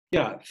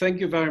Yeah, thank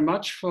you very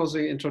much for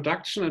the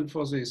introduction and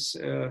for this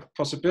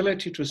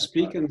possibility to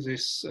speak in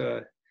this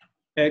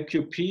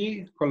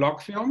LQP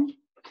colloquium.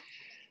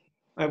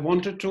 I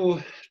wanted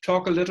to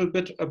talk a little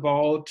bit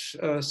about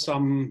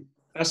some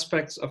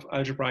aspects of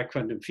algebraic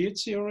quantum field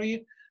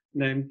theory,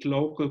 named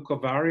local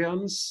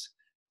covariance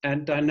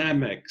and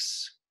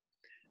dynamics.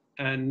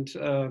 And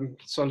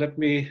so let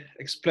me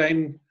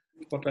explain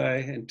what I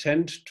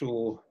intend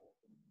to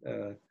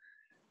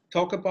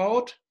talk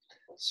about.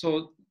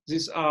 So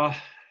these are,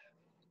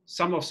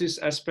 some of these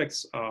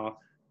aspects are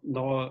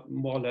now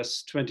more or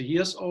less 20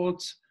 years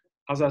old,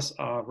 others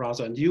are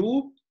rather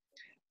new.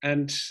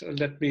 And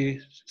let me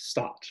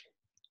start.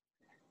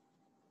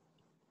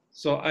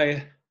 So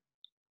I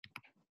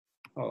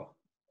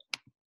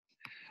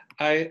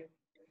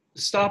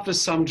start with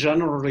some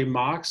general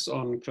remarks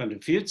on quantum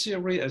field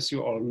theory. As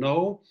you all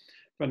know,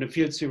 quantum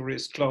field theory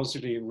is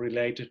closely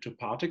related to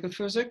particle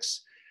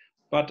physics.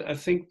 But I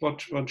think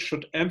what one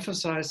should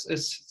emphasize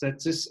is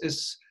that this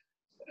is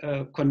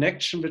a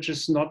connection which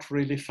is not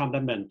really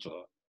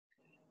fundamental.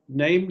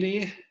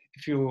 Namely,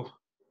 if you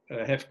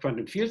have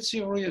quantum field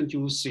theory and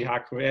use the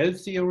HQL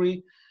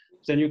theory,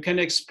 then you can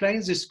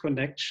explain this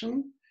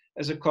connection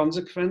as a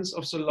consequence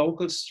of the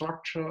local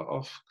structure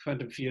of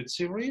quantum field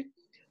theory,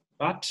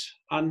 but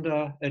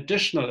under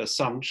additional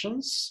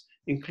assumptions,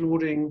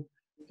 including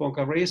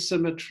Poincare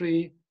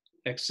symmetry,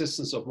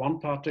 existence of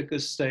one-particle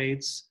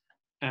states,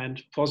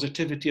 and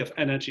positivity of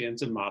energy in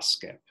the mass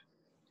gap.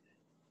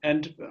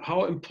 And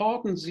how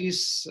important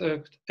these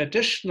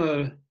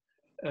additional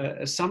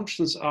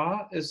assumptions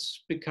are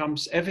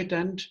becomes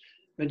evident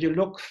when you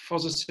look for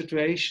the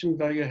situation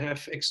where you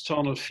have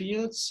external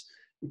fields,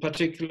 in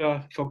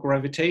particular for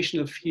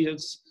gravitational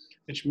fields,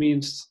 which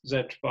means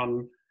that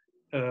one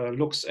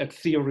looks at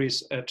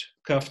theories at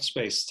curved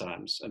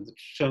spacetimes. And it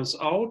turns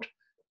out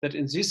that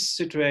in this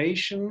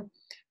situation,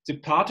 the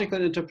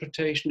particle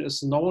interpretation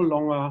is no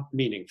longer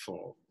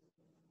meaningful.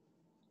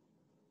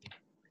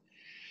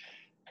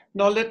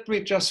 Now let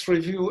me just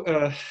review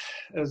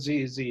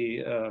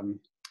the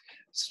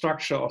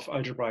structure of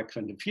algebraic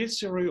quantum field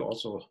theory,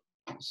 also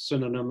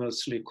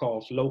synonymously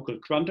called local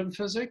quantum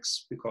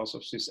physics, because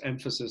of this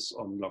emphasis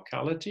on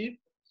locality.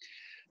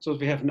 So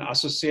we have an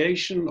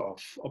association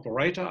of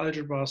operator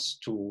algebras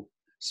to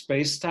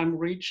space-time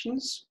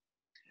regions.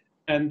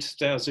 And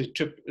there's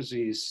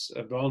this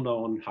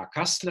well-known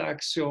Hack-Hasler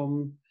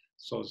axiom,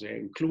 so the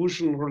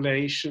inclusion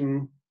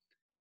relation,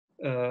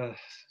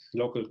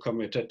 local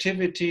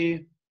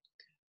commutativity,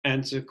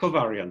 and the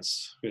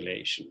covariance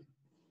relation.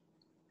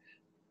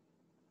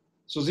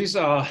 So these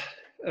are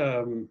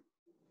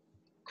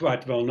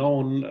quite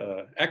well-known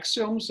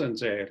axioms, and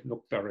they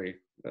look very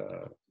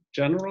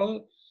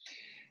general.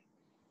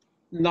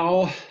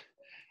 Now,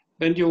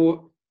 when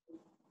you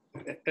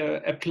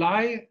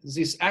apply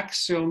these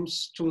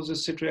axioms to the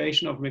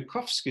situation of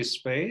Minkowski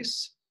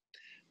space,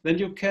 then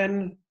you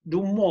can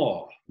do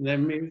more.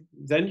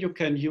 Then you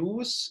can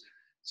use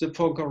the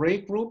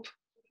Poincare group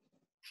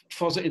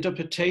for the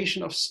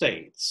interpretation of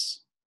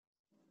states.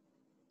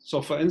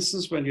 So for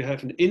instance, when you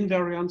have an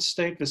invariant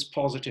state with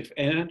positive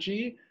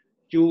energy,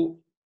 you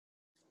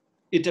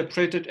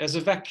interpret it as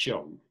a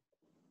vacuum.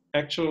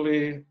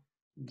 Actually,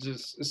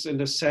 this is in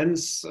a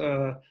sense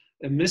a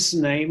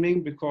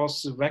misnaming,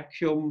 because the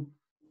vacuum,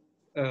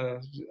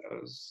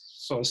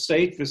 so a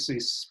state with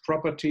these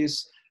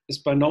properties is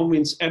by no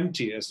means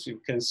empty, as you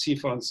can see,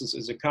 for instance,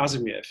 in the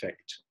Casimir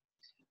effect.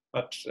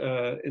 But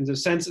in the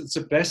sense, it's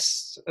the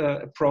best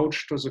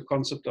approach to the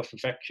concept of a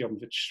vacuum,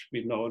 which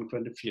we know in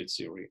quantum field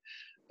theory.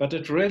 But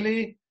it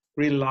really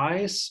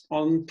relies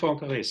on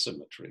Poincare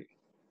symmetry.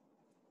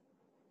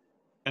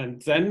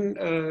 And then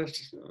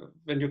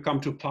when you come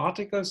to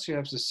particles, you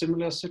have the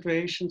similar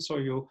situation. So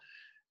you,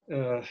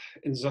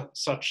 in the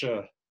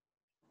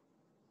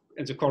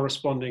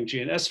corresponding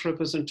GNS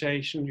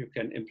representation, you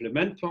can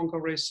implement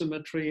Poincare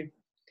symmetry.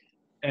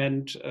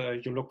 And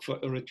you look for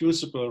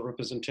irreducible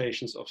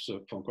representations of the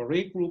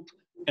Poincare group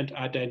and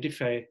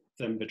identify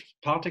them with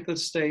particle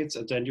states.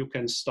 And then you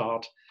can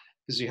start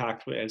with the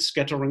HQL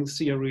scattering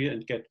theory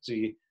and get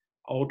the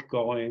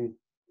outgoing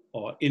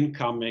or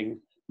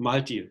incoming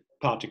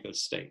multi-particle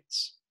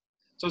states.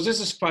 So this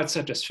is quite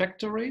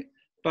satisfactory,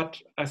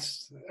 but I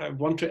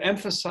want to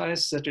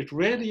emphasize that it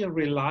really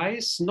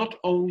relies not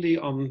only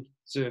on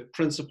the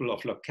principle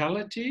of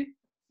locality,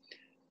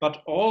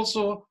 but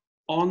also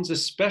on the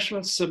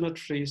special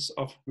symmetries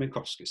of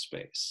Minkowski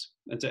space.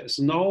 And there is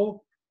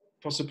no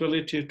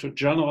possibility to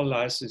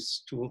generalize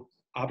this to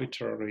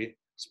arbitrary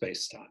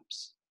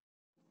spacetimes.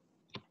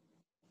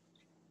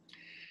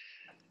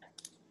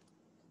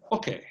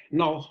 Okay,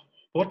 now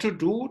what to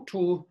do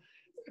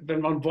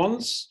when one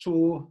wants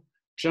to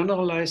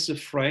generalize the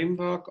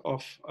framework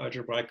of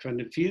algebraic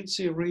quantum field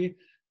theory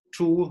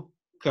to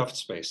curved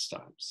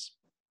spacetimes.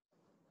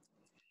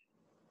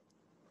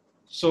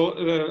 So,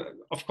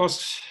 of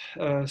course,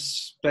 curved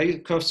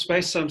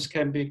spacetimes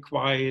can be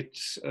quite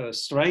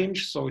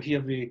strange. So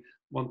here we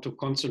want to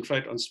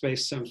concentrate on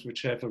spacetimes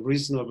which have a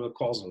reasonable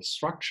causal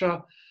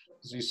structure.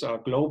 these are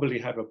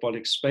globally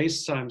hyperbolic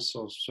spacetimes,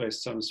 so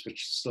spacetimes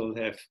which still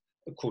have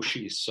a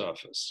Cauchy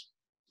surface.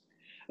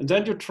 And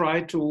then you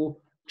try to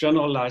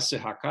generalize the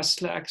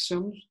Haag-Kastler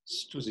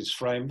axioms to this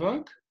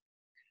framework.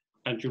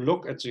 And you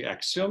look at the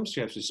axioms.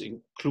 You have this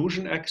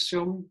inclusion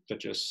axiom,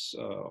 which is,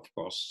 of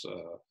course,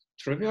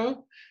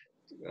 trivial.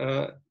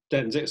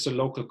 Then there's a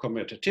local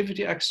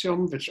commutativity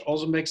axiom, which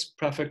also makes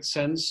perfect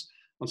sense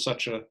on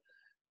such a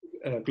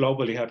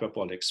globally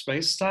hyperbolic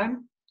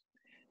spacetime.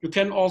 You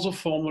can also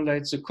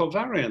formulate the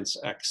covariance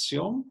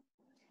axiom,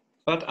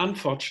 but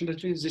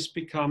unfortunately, this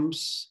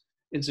becomes,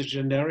 in the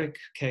generic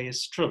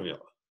case,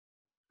 trivial.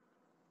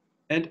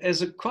 And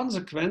as a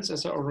consequence,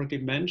 as I already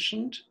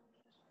mentioned,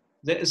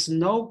 there is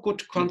no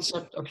good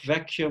concept of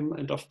vacuum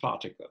and of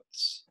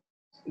particles,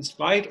 in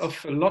spite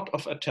of a lot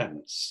of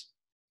attempts.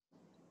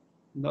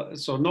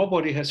 So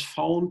nobody has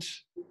found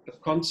a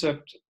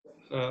concept,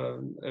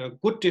 a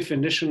good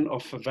definition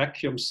of a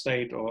vacuum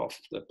state or of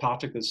the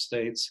particle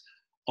states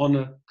on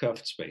a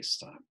curved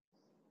spacetime.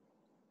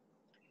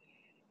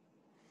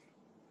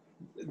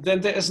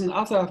 Then there is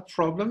another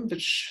problem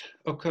which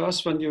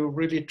occurs when you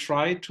really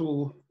try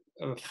to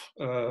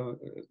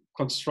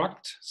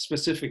construct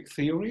specific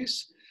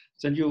theories.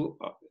 Then you,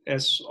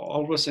 as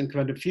always in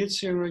quantum field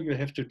theory, you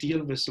have to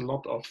deal with a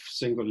lot of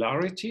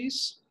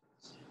singularities.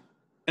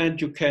 And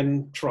you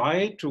can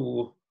try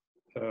to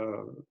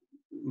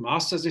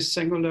master these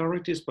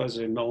singularities by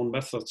the known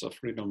methods of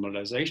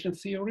renormalization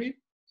theory.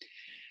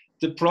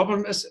 The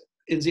problem is,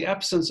 in the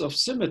absence of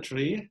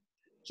symmetry,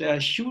 there are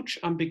huge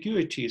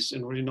ambiguities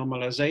in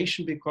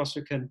renormalization because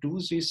you can do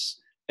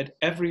this at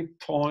every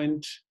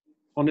point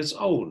on its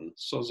own.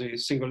 So the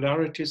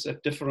singularities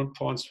at different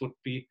points would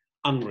be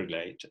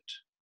unrelated.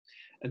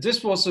 And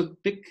this was a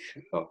big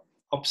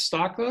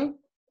obstacle,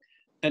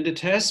 and it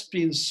has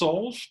been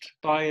solved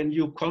by a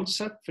new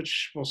concept,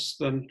 which was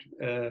then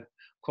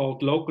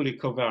called locally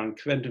covariant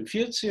quantum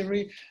field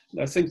theory.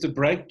 And I think the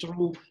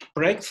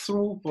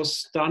breakthrough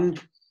was done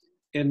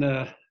in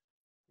a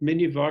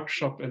mini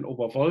workshop in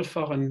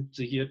Oberwolfach in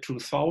the year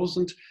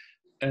 2000.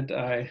 And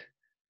I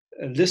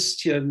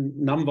list here a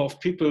number of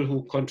people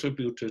who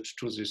contributed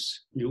to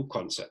this new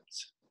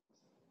concept.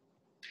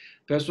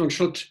 First, one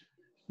should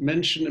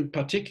mention in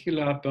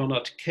particular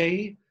Bernard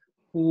Kay,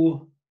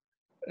 who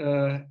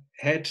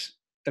had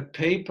a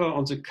paper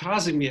on the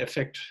Casimir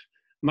effect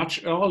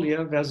much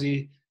earlier, where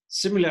the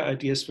similar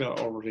ideas were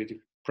already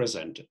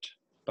presented.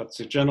 But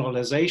the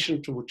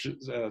generalization to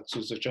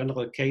the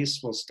general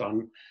case was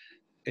done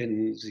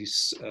in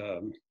this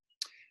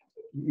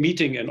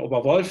meeting in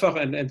Oberwolfach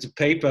and the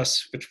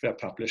papers which were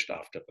published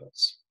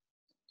afterwards.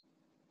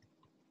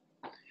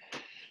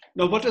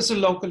 Now, what is a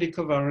locally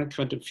covariant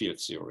quantum field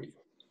theory?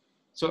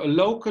 So a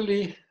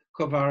locally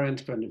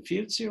covariant quantum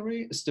field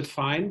theory is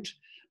defined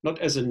not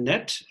as a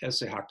net,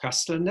 as a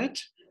Haag-Kastler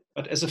net,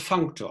 but as a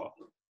functor.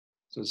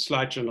 So a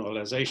slight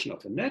generalization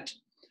of a net.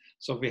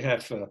 So we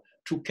have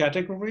two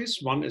categories.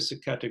 One is a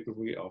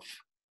category of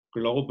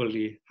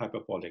globally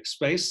hyperbolic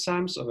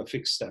spacetimes of a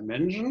fixed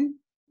dimension.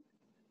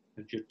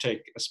 And you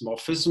take as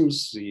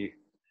morphisms the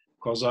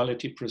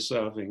causality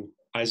preserving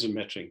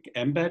isometric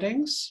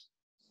embeddings.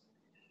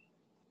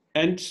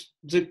 And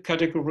the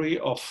category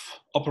of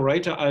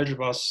operator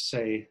algebras,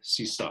 say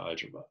C-star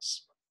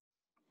algebras.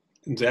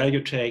 And there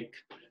you take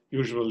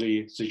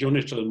usually the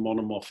unital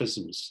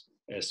monomorphisms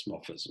as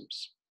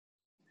morphisms.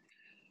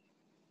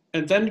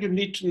 And then you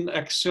need an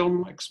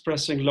axiom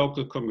expressing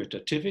local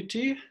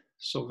commutativity.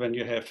 So when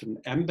you have an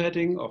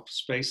embedding of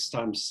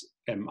spacetimes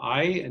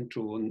Mi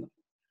into an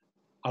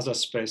other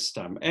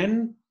spacetime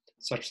N,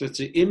 such that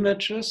the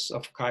images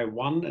of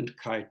chi1 and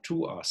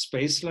chi2 are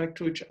space-like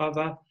to each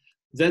other,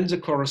 then the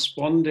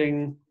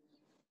corresponding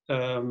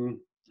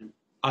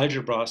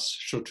algebras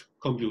should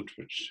commute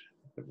which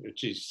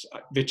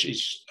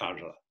each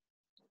other.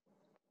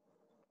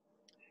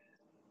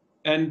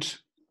 And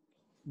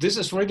this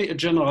is really a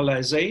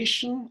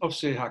generalization of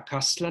the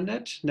Haag-Kastler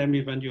net,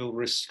 namely when you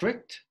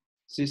restrict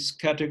this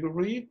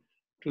category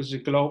to the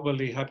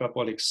globally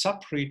hyperbolic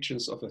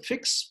subregions of a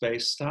fixed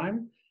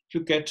spacetime, you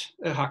get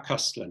a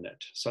Haag-Kastler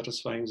net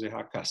satisfying the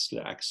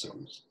Haag-Kastler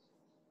axioms.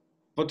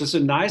 What is a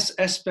nice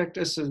aspect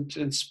is,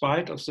 in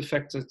spite of the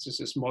fact that this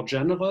is more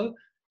general,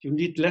 you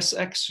need less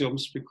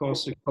axioms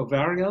because the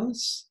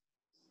covariance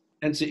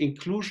and the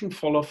inclusion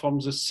follow from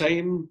the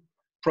same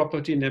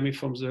property, namely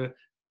from the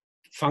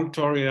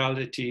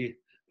functoriality,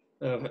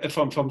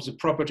 from the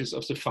properties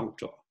of the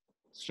functor.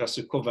 It's just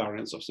the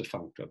covariance of the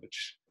functor,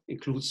 which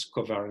includes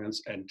covariance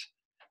and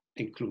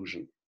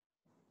inclusion.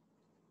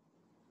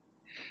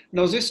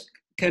 Now this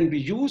can be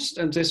used,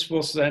 and this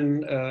was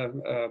then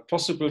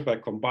possible by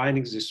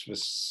combining this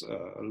with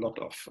a lot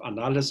of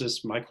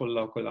analysis,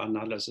 micro-local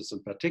analysis in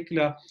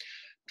particular,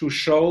 to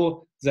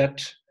show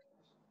that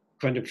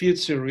quantum field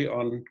theory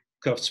on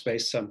curved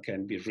spacetime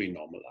can be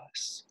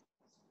renormalized.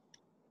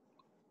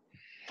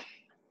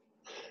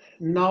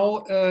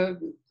 Now,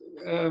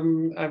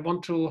 I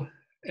want to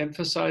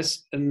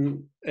emphasize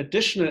an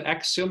additional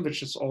axiom,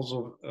 which is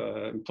also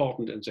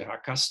important in the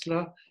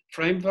Hackastler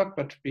framework,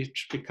 but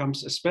which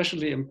becomes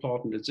especially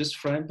important in this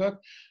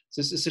framework.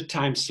 This is a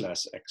time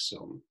slice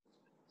axiom.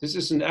 This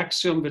is an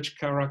axiom which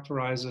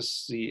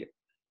characterizes the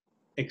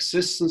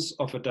existence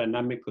of a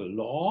dynamical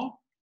law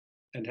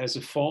and has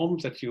a form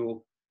that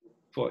you,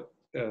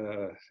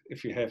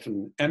 if you have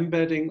an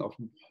embedding of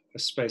a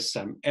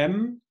spacetime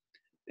M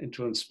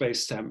into a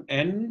spacetime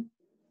N,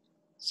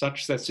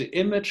 such that the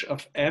image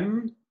of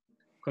M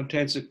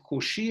contains a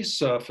Cauchy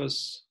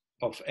surface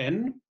of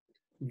N,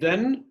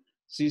 then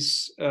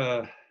these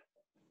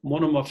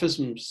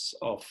monomorphisms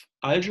of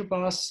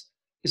algebras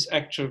is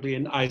actually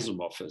an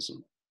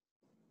isomorphism.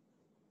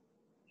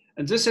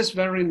 And this has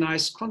very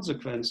nice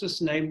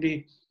consequences,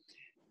 namely,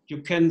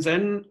 you can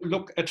then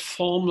look at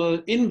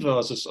formal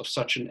inverses of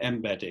such an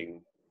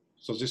embedding.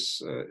 So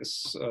this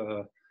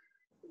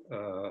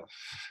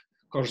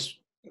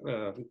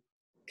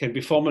can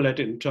be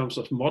formulated in terms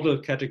of model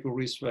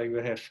categories where you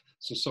have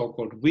the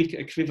so-called weak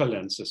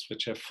equivalences,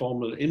 which have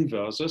formal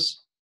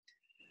inverses.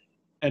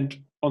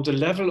 And on the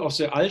level of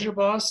the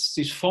algebras,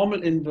 these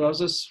formal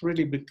inverses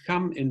really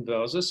become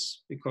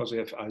inverses because you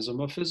have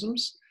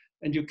isomorphisms,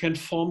 and you can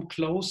form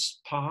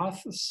closed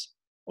paths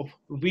of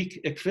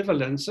weak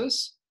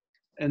equivalences,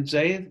 and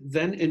they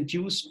then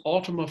induce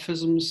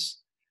automorphisms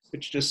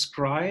which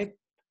describe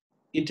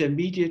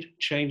intermediate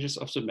changes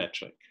of the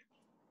metric.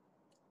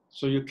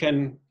 So you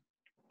can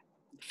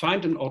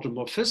find an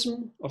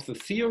automorphism of the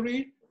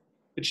theory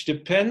which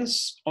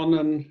depends on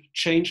a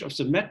change of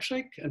the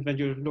metric. And when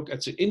you look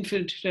at the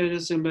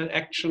infinitesimal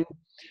action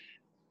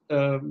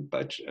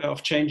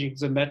of changing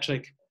the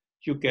metric,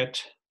 you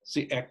get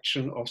the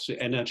action of the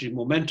energy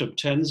momentum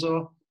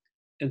tensor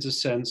in the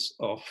sense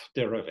of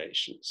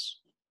derivations.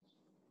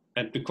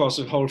 And because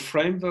the whole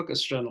framework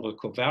is general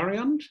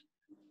covariant,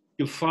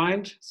 you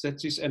find that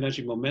this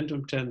energy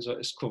momentum tensor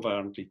is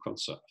covariantly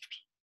conserved.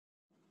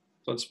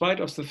 So in spite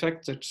of the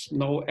fact that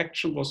no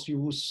action was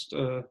used,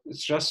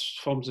 it's just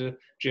from the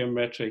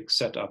geometric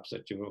setup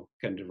that you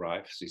can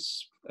derive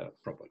these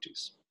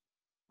properties.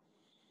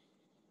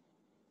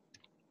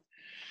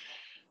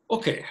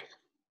 Okay,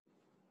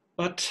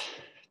 but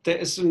there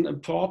is an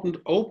important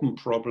open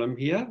problem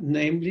here,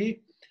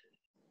 namely,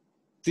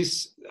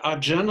 these are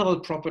general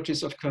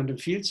properties of quantum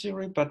field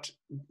theory, but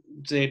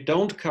they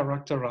don't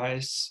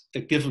characterize a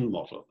given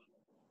model.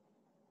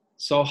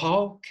 So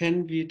how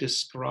can we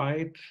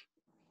describe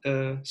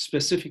a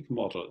specific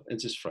model in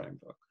this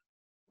framework?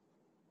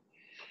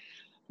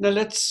 Now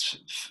let's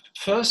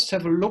first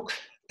have a look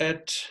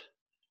at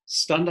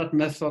standard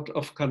method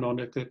of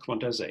canonical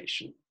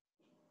quantization.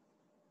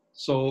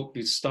 So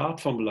we start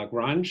from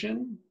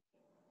Lagrangian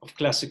of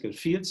classical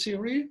field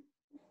theory,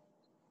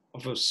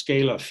 of a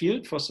scalar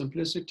field for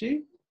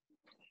simplicity.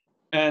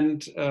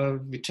 And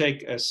we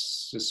take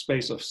as the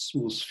space of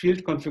smooth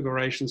field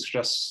configurations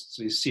just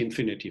the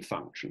C-infinity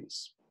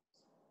functions.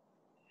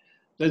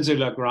 Then the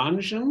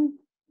Lagrangian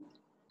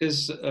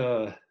is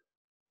a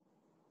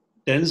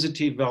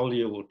density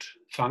valued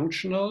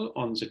functional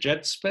on the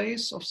jet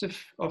space of the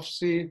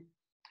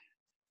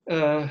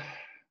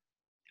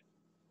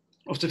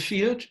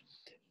field,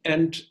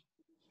 and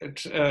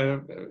it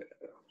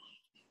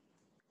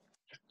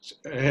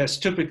has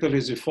typically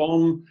the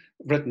form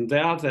written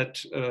there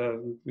that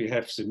we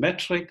have the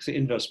metric, the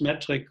inverse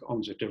metric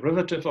on the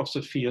derivative of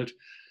the field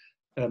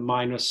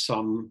minus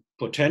some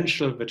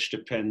potential which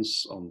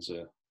depends on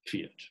the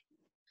field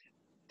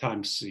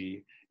times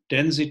the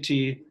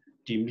density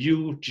d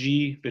mu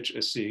g, which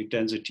is the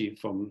density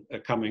from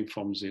coming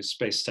from the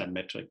space-time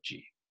metric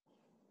g.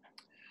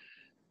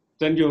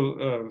 Then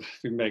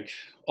we make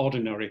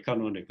ordinary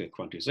canonical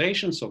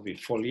quantization, so we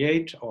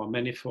foliate our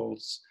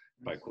manifolds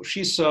by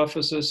Cauchy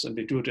surfaces, and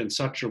we do it in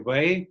such a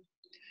way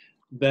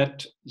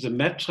that the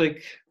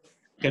metric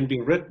can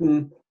be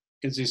written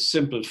in this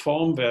simple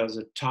form where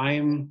the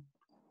time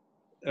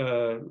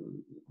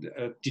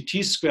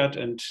dt squared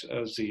and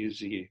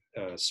the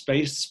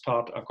space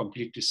part are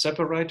completely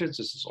separated.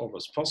 This is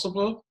always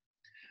possible.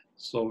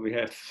 So we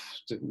have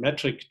the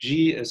metric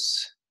G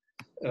is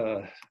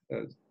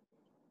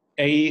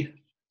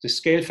the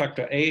scale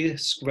factor a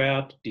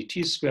squared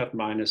dt squared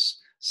minus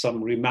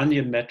some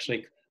Riemannian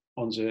metric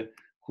on the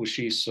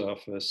Cauchy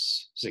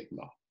surface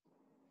sigma.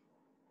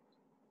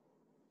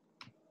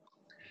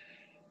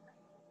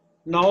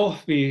 Now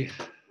we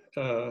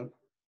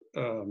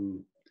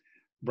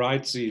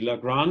write the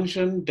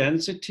Lagrangian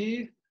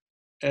density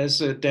as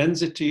a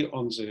density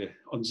on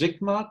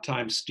sigma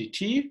times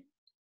dt.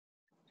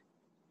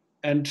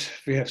 And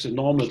we have the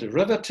normal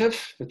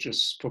derivative, which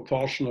is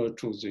proportional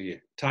to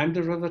the time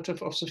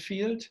derivative of the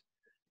field.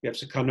 We have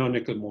the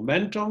canonical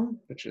momentum,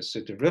 which is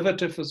the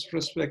derivative with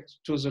respect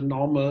to the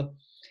normal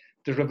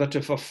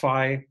derivative of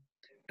phi.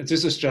 And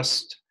this is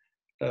just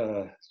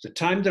the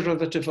time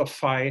derivative of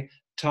phi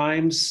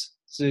times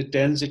the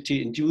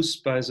density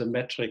induced by the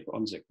metric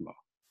on sigma.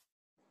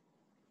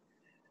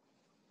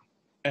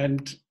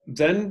 And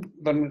then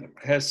one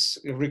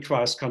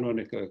requires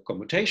canonical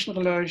commutation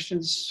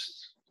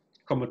relations,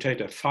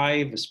 commutator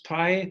phi with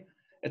pi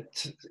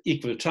at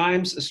equal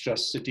times is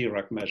just the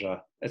Dirac measure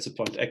at the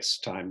point x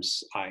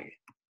times I.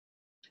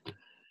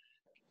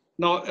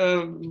 Now,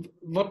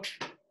 what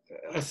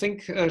I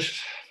think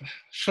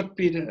should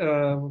be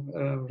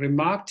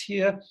remarked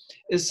here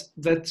is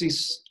that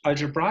this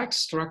algebraic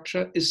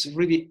structure is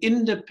really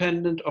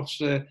independent of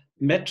the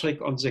metric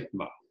on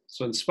sigma.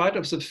 So in spite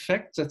of the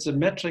fact that the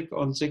metric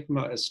on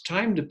sigma is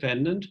time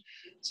dependent,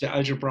 the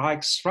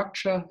algebraic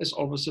structure is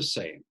always the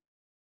same.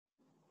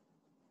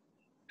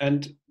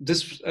 And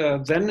this,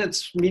 then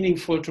it's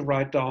meaningful to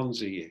write down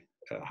the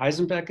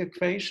Heisenberg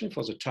equation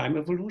for the time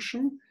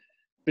evolution,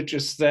 which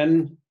is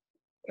then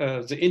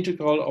the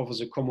integral over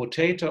the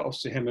commutator of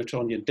the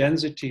Hamiltonian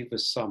density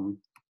with some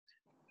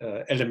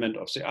element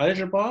of the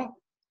algebra.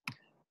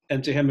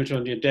 And the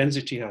Hamiltonian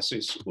density has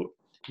this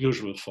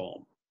usual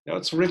form. Now,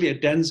 it's really a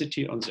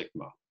density on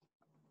sigma.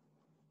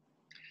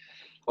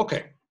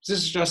 Okay, this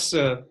is just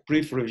a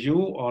brief review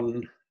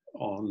on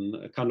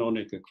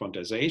canonical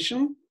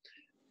quantization.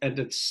 And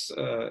it's,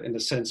 in a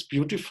sense,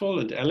 beautiful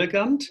and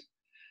elegant,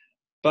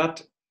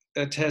 but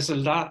it has a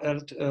lot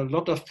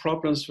of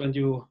problems when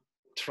you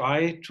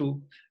try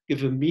to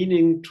give a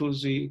meaning to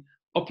the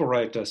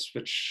operators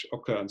which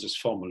occur in this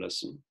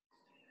formalism.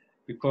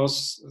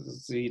 Because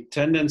the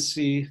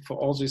tendency for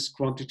all these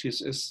quantities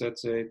is that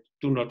they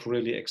do not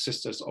really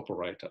exist as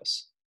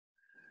operators.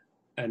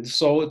 And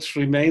so it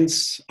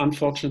remains,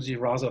 unfortunately,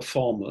 rather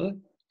formal.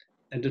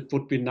 And it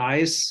would be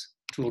nice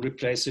to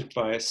replace it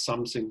by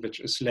something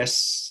which is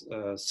less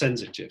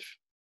sensitive.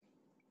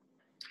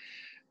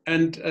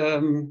 And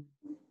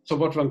so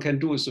what one can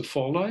do is the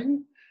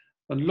following.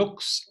 One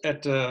looks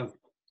at the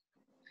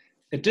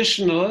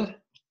additional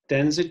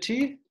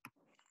density,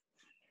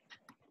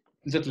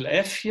 little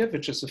f here,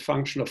 which is a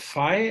function of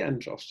phi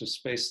and of the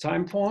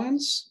space-time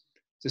points.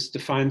 This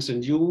defines a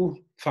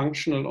new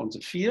functional on the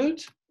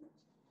field.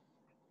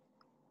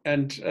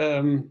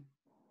 And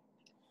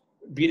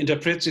we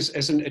interpret this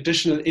as an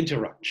additional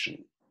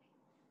interaction.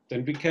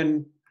 Then we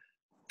can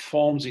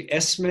form the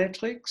S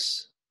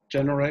matrix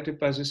generated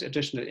by this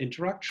additional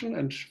interaction.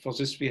 And for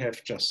this, we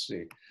have just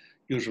the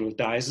usual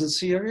Dyson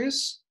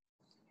series,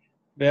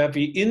 where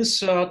we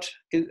insert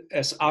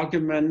as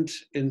argument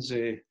in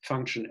the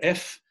function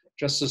f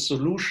just the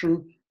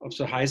solution of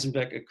the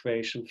Heisenberg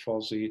equation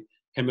for the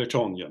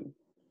Hamiltonian.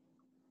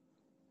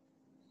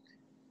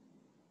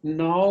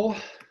 Now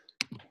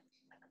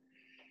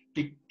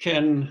we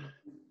can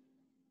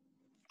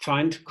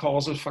find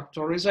causal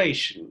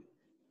factorization.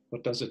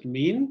 What does it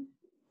mean?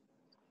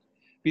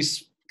 We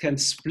can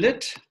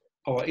split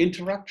our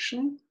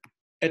interaction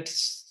at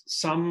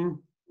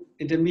some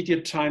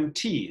intermediate time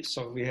t.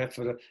 So we have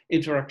an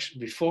interaction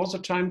before the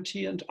time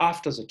t and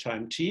after the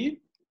time t.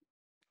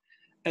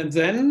 And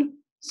then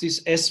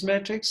this S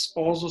matrix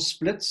also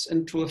splits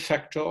into a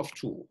factor of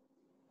 2.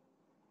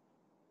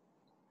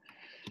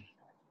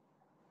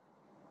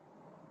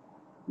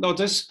 Now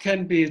this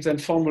can be then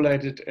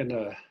formulated in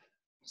a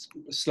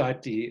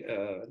slightly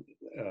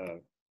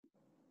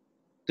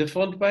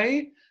different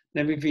way.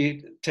 Namely,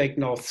 we take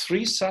now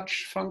 3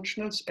 such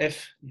functionals,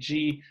 f,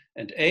 g,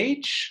 and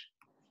h,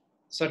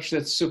 such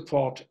that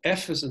support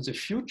f is in the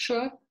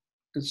future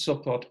and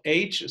support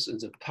h is in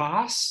the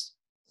past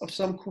of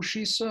some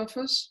Cauchy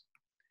surface.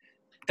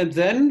 And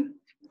then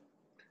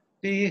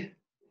we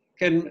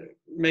can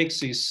make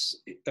this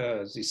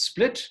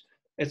split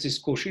at this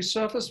Cauchy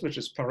surface, which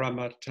is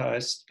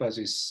parameterized by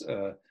this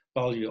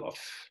value of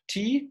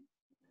t.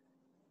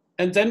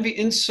 And then we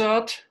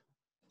insert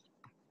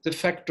the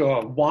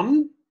factor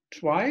 1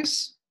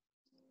 twice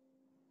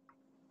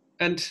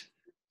and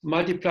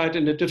multiply it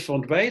in a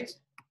different way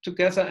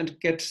together and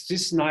get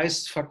this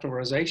nice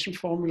factorization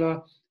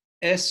formula,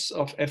 s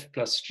of f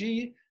plus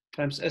g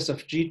times s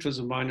of g to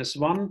the minus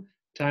 1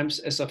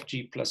 times s of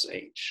g plus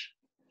h.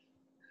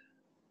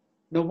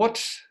 Now,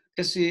 what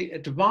is the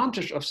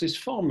advantage of this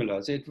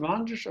formula? The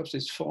advantage of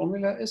this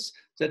formula is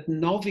that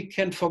now we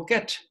can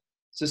forget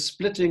the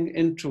splitting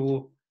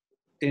into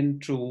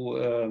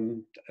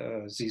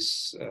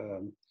these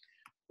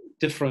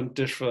different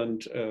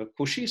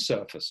Cauchy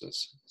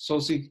surfaces. So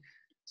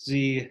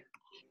the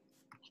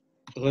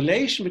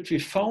relation which we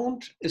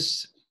found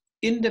is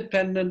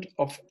independent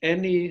of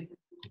any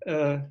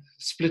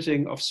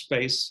splitting of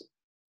space,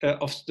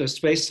 of the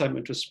space-time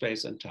into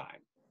space and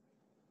time.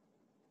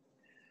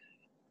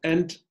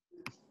 And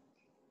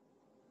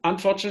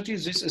unfortunately,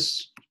 this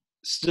is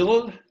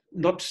still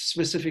not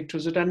specific to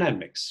the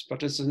dynamics,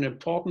 but it's an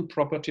important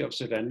property of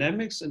the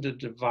dynamics, and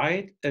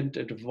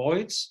it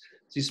avoids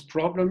these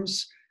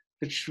problems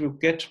which you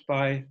get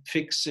by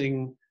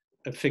fixing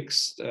a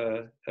fixed,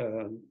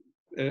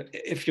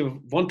 if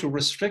you want to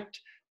restrict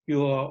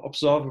your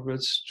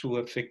observables to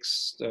a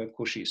fixed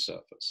Cauchy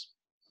surface.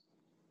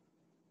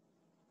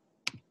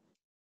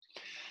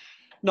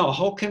 Now,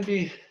 how can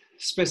we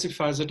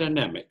specify the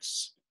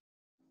dynamics?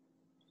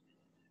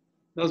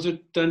 Now,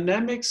 the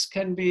dynamics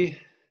can be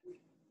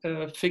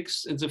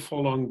fixed in the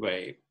following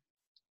way.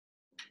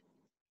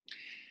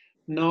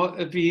 Now,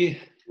 we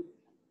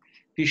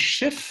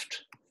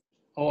shift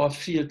our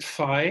field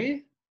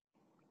phi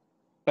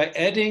by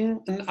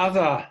adding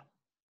another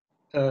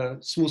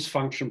smooth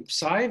function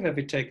psi, where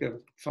we take a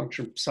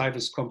function psi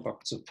with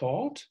compact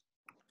support.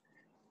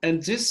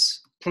 And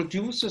this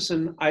produces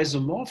an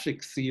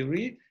isomorphic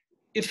theory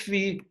if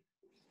we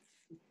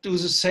do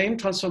the same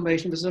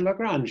transformation with the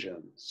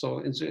Lagrangian. So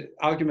in the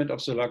argument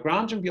of the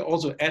Lagrangian, we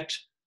also add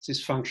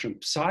this function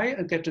psi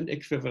and get an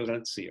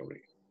equivalent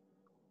theory.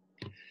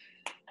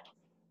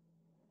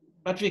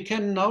 But we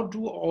can now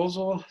do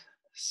also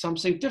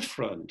something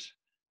different.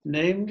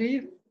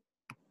 Namely,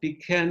 we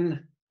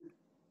can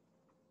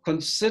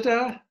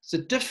consider the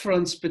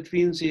difference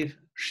between the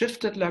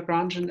shifted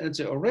Lagrangian and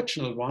the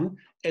original one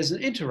as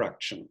an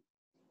interaction.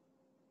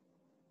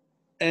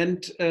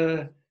 And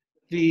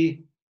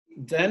we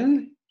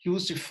then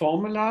use the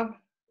formula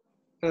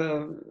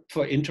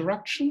for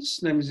interactions,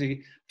 namely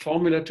the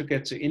formula to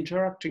get the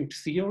interacting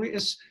theory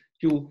is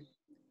you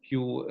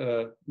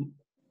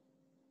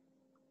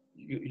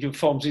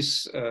form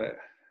this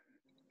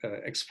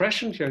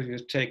expression. Here you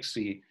take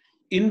the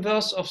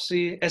inverse of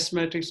the S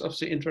matrix of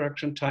the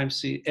interaction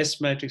times the S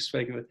matrix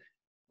where you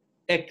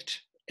add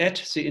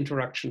the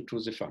interaction to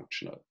the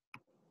functional.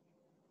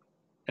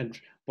 And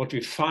what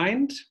we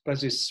find by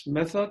this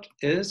method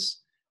is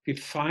we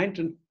find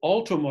an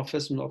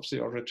automorphism of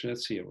the original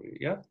theory.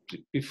 Yeah?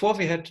 Before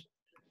we had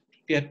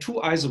two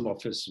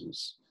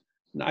isomorphisms,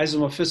 an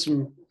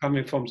isomorphism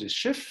coming from this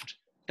shift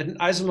and an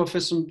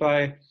isomorphism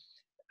by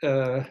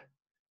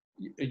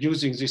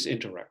using this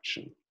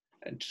interaction.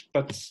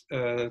 But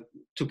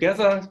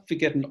together we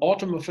get an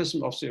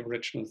automorphism of the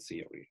original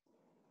theory.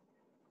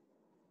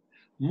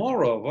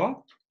 Moreover,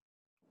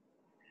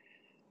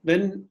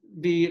 when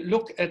we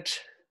look at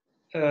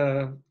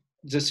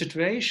the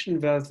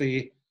situation where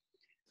the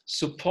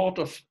support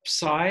of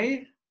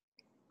psi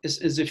is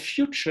in the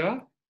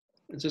future,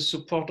 and the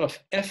support of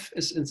f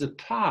is in the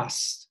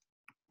past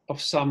of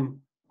some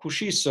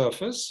Cauchy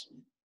surface,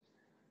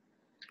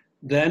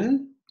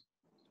 then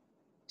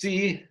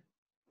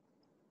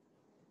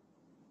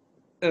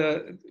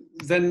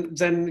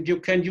then you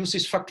can use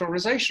this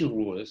factorization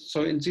rule.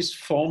 So in this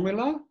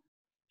formula,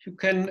 you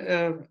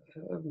can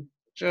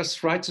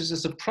just write this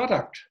as a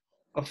product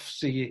of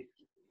the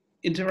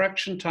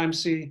interaction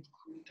times the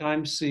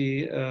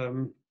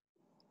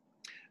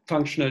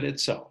functional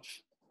itself.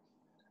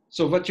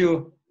 So what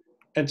you,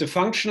 and the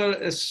functional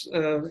is,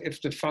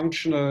 if the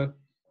functional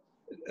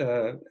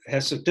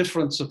has a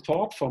different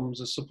support from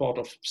the support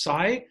of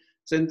psi,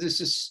 then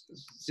this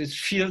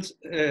field,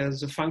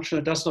 the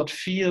functional does not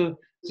feel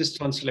this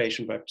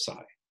translation by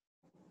psi.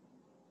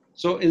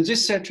 So in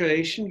this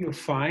situation, you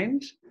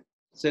find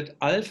that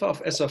alpha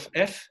of S of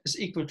f is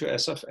equal to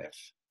S of f.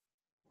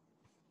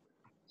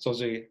 So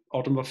the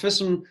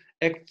automorphism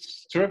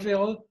acts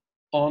trivial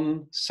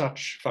on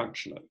such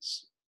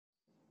functionals.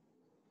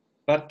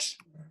 But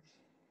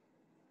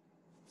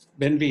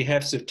when we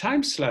have the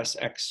time slice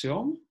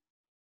axiom,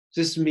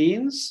 this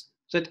means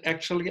that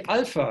actually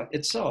alpha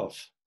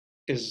itself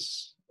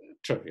is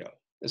trivial,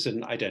 is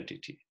an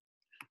identity.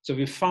 So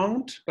we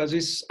found by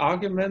these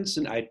arguments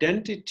an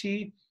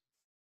identity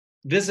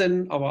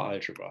within our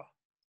algebra.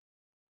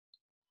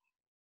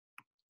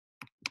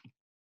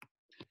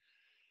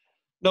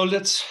 Now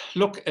let's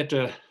look at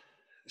a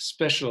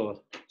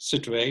special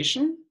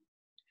situation,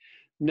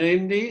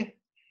 namely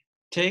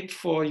take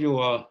for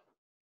your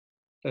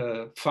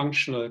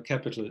functional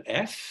capital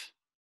F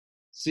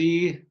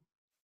the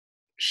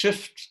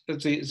shift,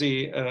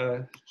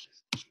 the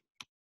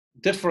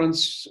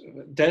difference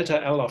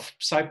delta L of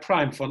psi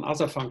prime for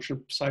another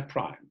function psi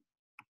prime.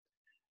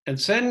 And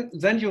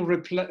then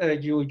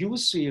you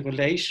use the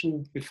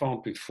relation we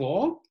found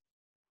before,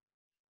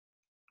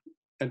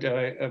 and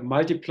I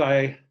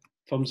multiply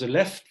from the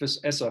left with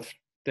S of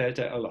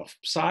delta L of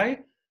psi.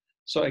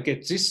 So I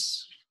get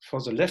this for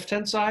the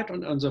left-hand side,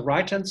 and on the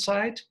right-hand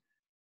side,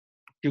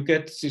 you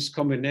get this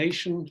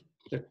combination.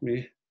 Let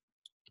me,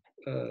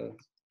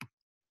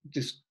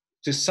 this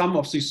sum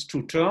of these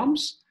two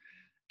terms.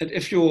 And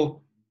if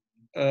you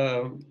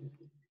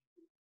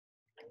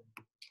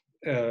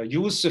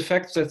use the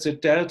fact that the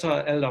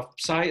delta L of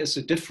psi is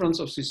the difference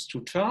of these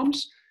two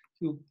terms,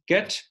 you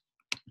get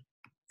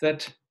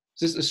that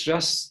this is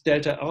just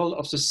delta L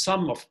of the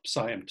sum of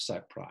psi and psi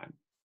prime.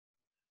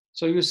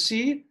 So you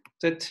see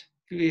that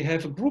we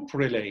have a group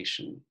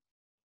relation.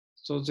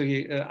 So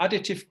the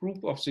additive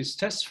group of these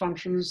test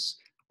functions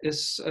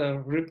is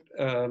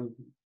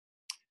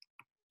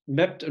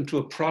mapped into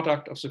a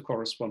product of the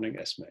corresponding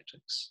S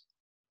matrix.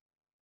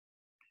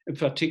 In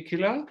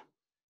particular,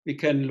 we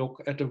can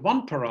look at a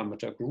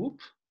one-parameter group,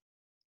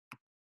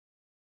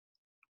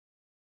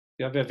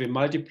 where we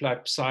multiply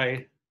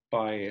psi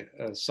by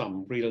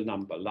some real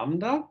number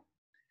lambda.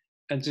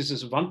 And this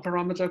is a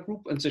one-parameter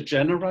group, and the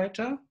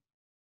generator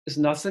is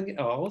nothing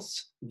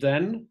else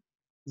than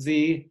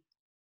the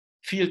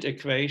field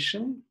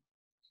equation,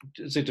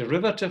 the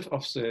derivative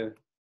of the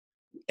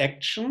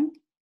action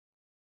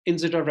in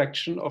the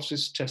direction of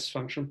this test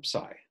function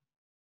psi.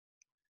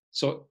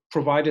 So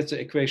provided the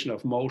equation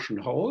of motion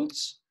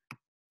holds,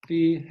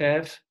 we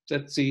have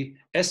that the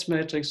S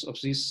matrix of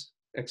this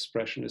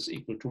expression is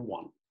equal to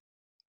 1.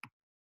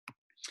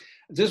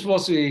 This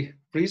was the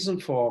reason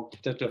for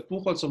Detlev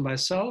Buchholz and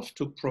myself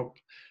to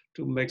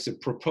make the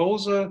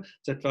proposal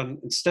that one,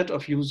 instead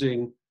of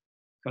using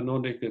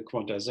canonical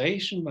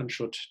quantization, one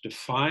should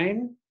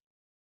define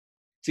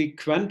the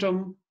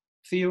quantum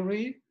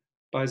theory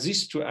by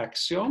these two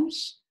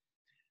axioms.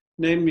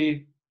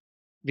 Namely,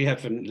 we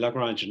have a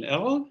Lagrangian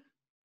L,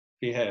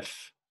 we have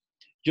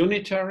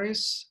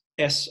unitaries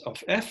S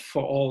of f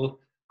for all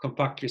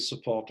compactly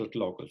supported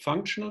local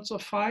functionals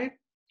of phi.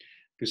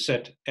 We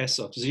set S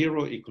of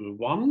 0 equal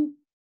 1.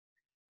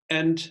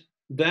 And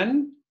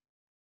then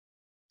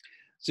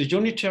the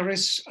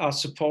unitaries are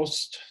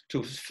supposed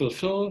to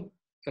fulfill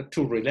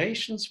two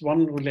relations.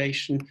 One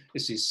relation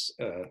is this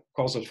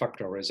causal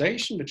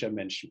factorization, which I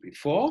mentioned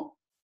before,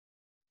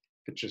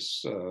 which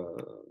is,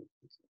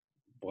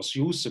 was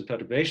used in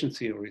perturbation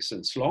theory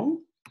since long.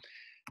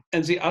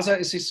 And the other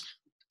is this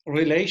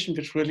relation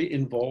which really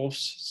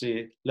involves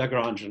the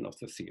Lagrangian of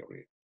the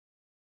theory.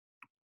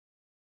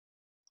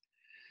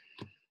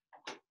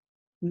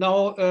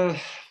 Now,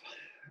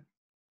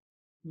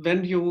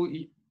 when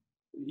you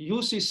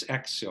use these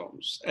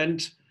axioms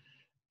and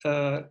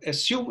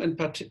assume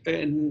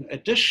in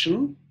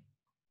addition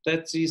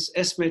that these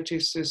S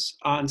matrices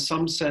are in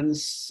some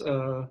sense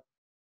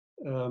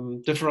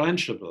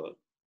differentiable,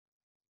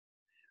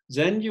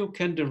 then you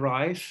can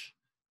derive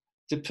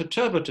the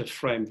perturbative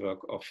framework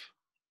of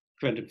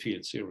quantum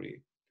field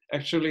theory.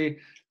 Actually,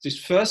 this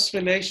first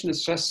relation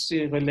is just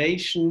the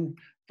relation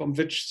from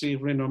which the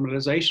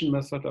renormalization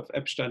method of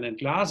Epstein and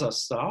Glaser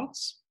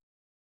starts.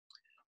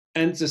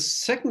 And the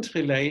second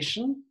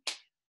relation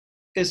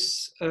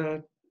is,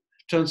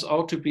 turns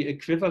out to be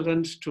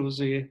equivalent to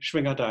the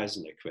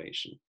Schwinger-Dyson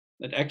equation.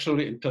 And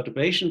actually in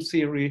perturbation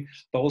theory,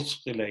 both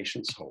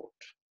relations hold.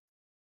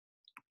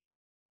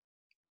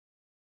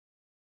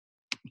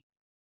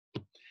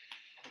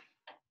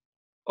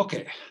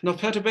 Okay, now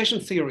perturbation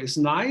theory is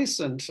nice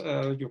and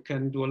you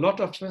can do a lot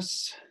of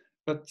this,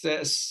 but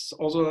there's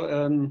also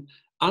an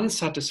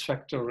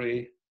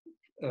unsatisfactory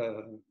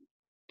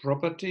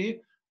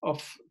property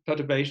of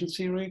perturbation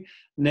theory.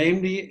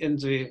 Namely, in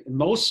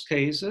most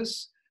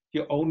cases,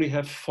 you only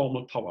have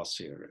formal power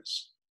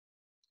series.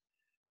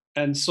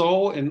 And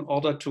so in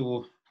order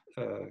to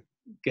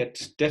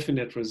get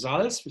definite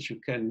results, which you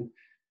can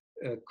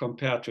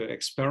compare to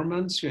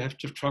experiments, you have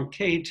to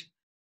truncate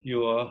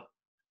your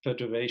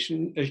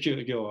perturbation,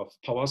 your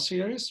power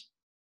series.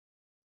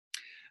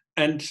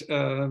 And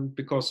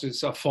because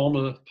these are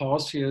formal power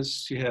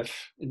series, you have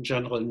in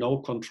general no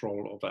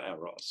control over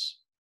errors.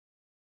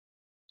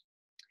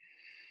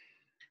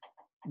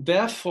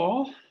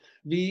 Therefore,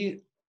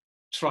 we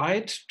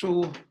tried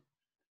to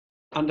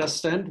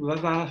understand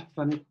whether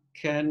one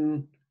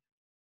can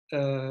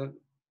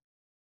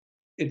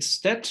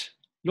instead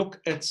look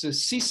at the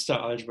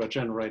C-star algebra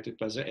generated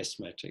by the S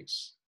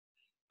matrix,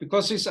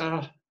 because these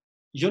are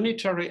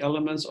unitary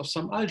elements of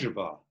some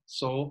algebra.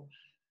 So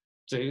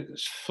they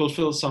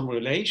fulfill some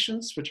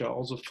relations, which are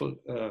also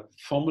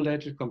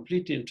formulated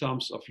completely in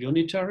terms of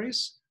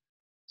unitaries.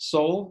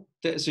 So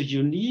there is a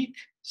unique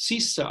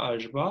C-star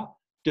algebra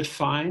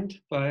defined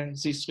by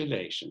these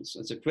relations.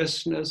 And the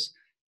question is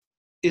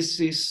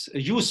this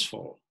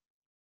useful?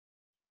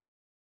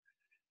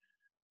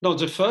 Now,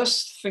 the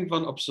first thing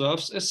one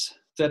observes is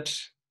that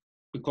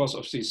because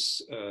of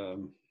this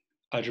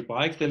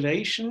algebraic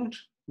relation,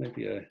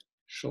 maybe I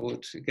show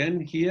it again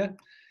here,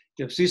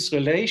 you have this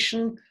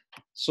relation.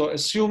 So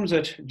assume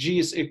that G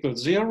is equal to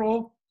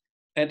 0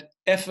 and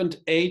F and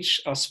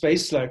H are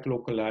space-like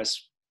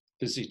localized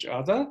with each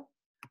other.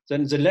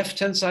 Then the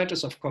left-hand side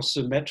is, of course,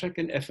 symmetric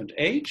in F and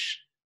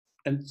H.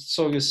 And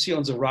so you see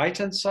on the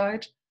right-hand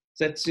side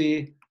that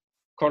the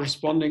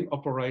corresponding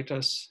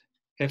operators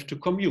have to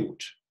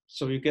commute.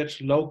 So you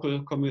get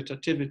local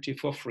commutativity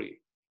for free.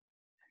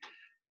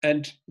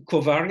 And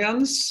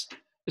covariance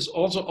is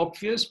also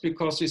obvious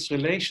because these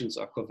relations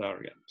are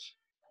covariant.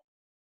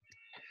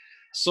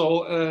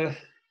 So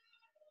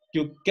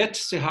you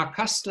get the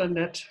Haar-Kastler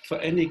net for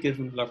any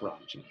given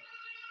Lagrangian.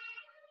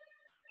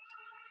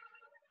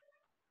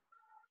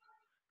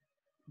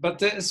 But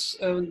there is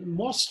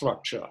more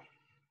structure.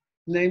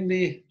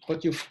 Namely,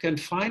 what you can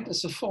find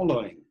is the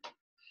following.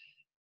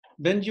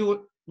 When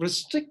you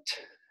restrict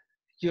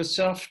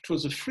yourself to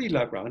the free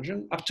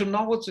Lagrangian, up to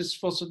now this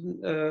was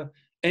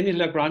any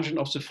Lagrangian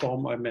of the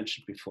form I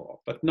mentioned before.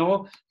 But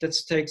now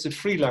let's take the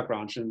free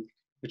Lagrangian,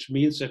 which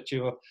means that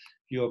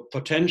your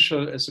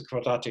potential is a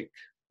quadratic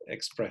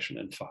expression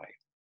in phi.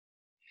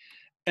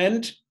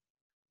 And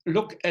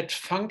look at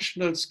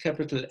functionals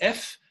capital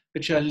F,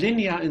 which are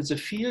linear in the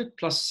field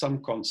plus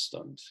some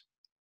constant.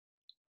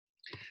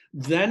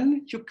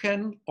 Then you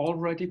can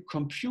already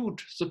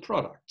compute the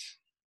product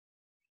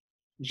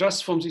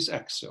just from these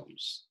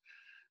axioms.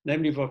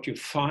 Namely, what you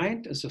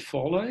find is the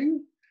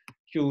following.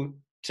 You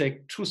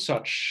take two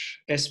such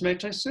S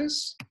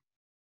matrices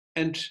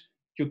and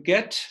you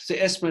get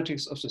the S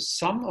matrix of the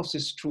sum of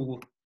these two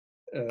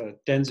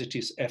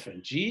densities F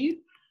and G.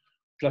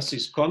 plus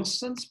these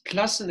constants,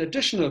 plus an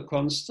additional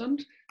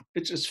constant,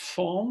 which is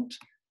formed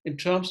in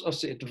terms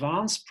of the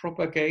advanced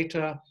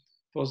propagator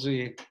for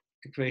the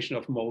equation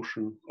of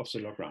motion of the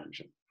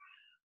Lagrangian.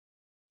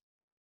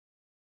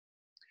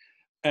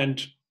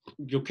 And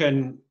you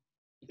can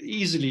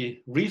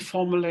easily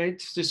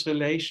reformulate this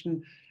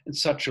relation in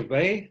such a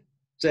way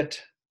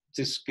that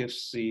this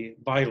gives the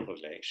Weil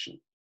relation.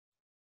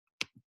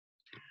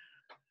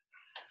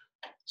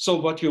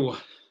 So what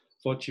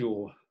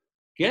you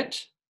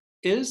get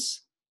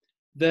is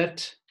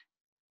that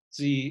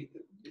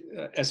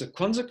as a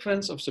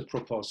consequence of the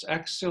proposed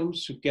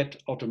axioms, you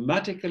get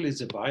automatically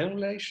the Weil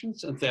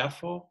relations and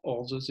therefore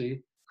also the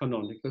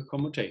canonical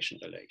commutation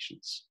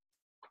relations.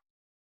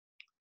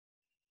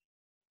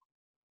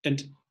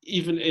 And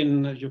even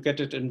you get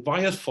it in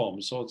Weil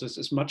form. So this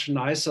is much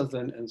nicer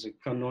than in the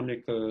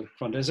canonical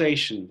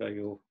quantization, where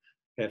you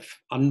have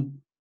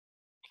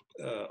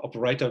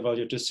operator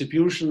value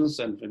distributions,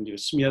 and when you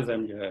smear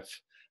them, you have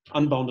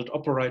unbounded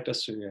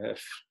operators, so you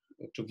have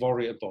to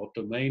worry about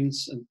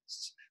domains and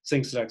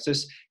things like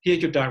this. Here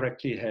you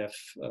directly have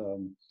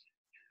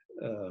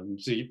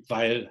the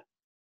Weil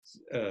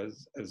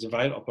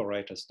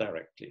operators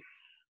directly.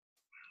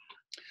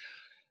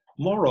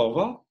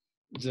 Moreover,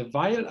 the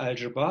Weil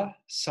algebra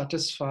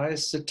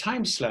satisfies the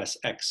time slice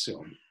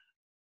axiom.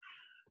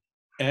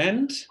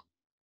 And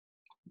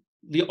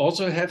we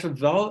also have a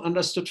well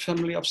understood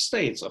family of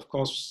states. Of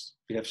course,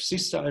 we have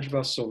sister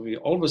algebra, so we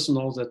always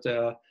know that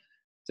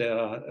there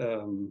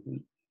are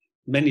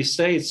many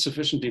states,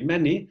 sufficiently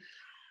many,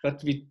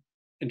 but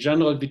in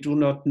general, we do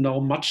not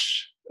know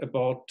much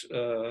about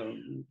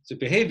the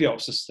behavior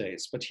of the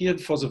states. But here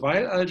for the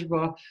Weil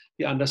algebra,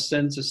 we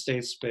understand the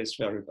state space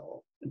very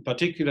well. In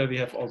particular, we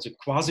have also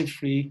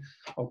quasi-free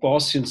or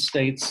Gaussian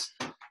states,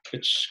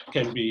 which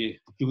can be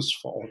used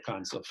for all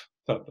kinds of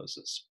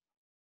purposes.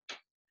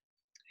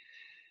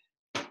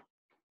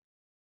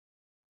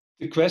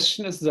 The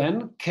question is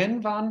then,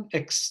 can one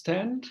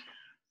extend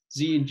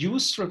the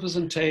induced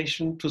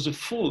representation to the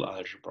full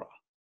algebra?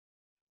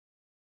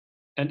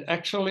 And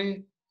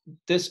actually,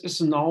 this is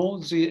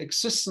now the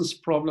existence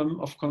problem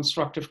of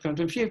constructive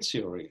quantum field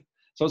theory.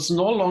 So it's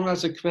no longer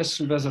the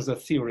question whether the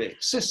theory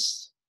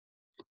exists.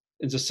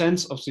 In the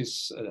sense of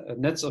these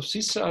nets of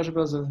sister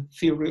algebra, the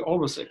theory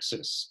always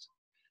exists.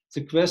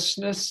 The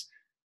question is,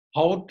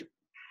 what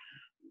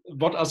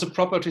are the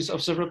properties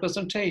of the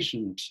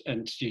representation?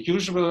 And the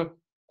usual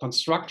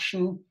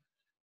construction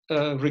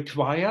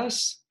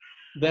requires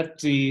that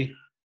the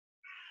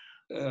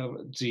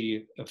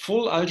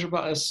full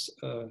algebra is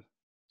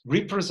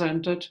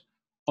represented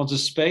on the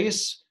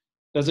space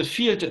where the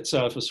field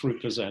itself is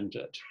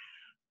represented.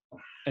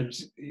 And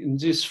in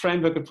this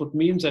framework, it would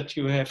mean that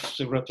you have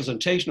the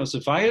representation of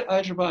the Weil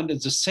algebra, and in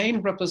the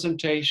same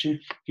representation,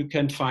 you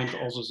can find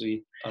also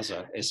the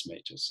other S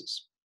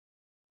matrices.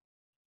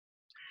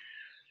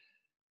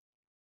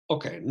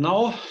 Okay,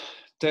 now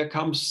there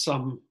comes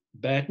some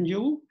bad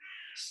news,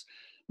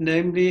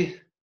 namely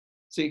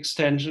the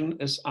extension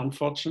is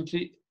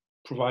unfortunately,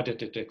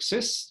 provided it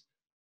exists,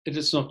 it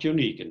is not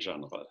unique in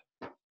general.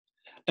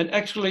 And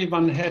actually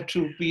one had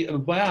to be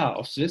aware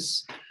of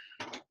this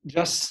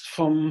just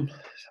from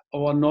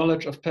our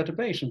knowledge of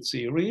perturbation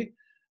theory,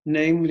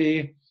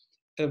 namely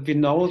we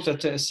know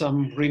that there is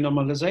some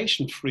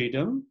renormalization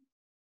freedom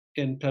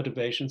in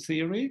perturbation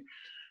theory.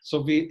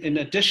 So in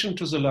addition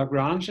to the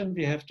Lagrangian,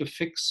 we have to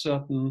fix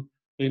certain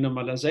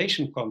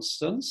renormalization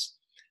constants,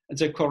 and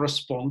they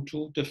correspond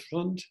to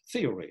different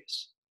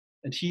theories.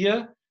 And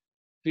here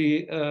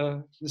we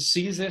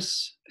see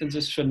this in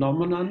this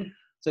phenomenon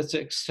that the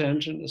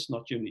extension is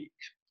not unique.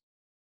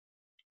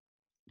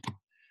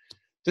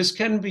 This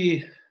can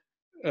be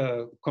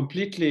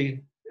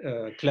completely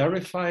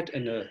clarified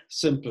in a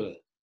simple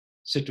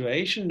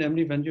situation,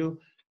 namely when you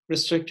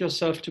restrict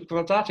yourself to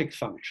quadratic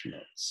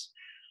functionals.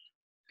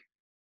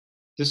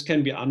 This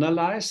can be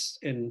analyzed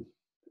in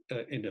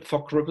a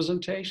Fock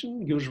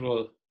representation,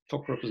 usual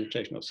Fock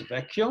representation of the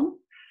vacuum.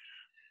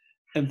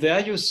 And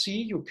there you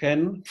see, you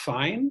can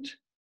find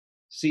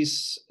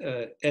these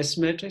S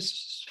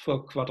matrices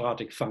for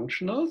quadratic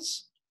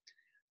functionals,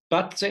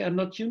 but they are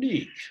not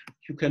unique.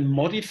 You can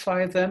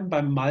modify them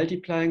by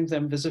multiplying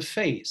them with a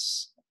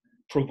phase,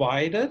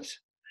 provided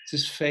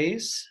this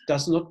phase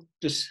does not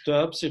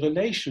disturb the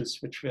relations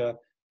which were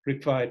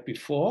required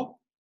before.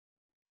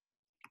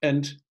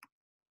 And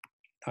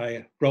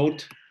I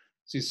wrote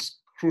this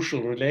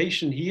crucial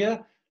relation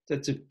here,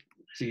 that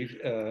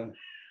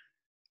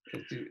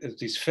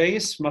this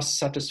phase must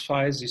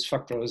satisfy this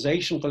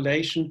factorization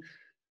relation.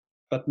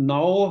 But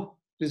now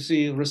with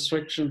the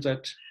restriction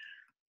that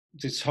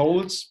this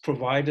holds,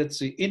 provided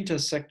the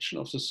intersection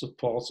of the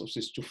supports of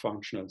these two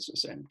functionals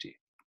is empty.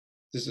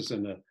 This is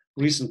in a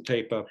recent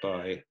paper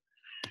by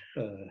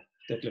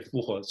Detlev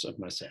Buchholz and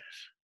myself.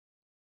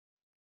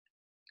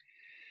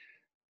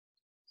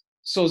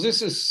 So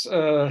this is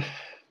the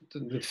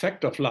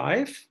fact of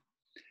life.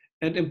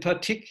 And in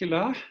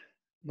particular,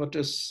 what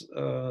is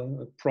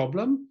a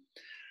problem?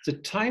 The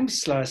time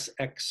slice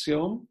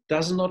axiom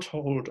does not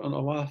hold on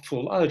our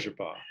full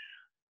algebra.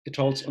 It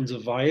holds on the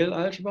Weyl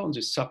algebra, on the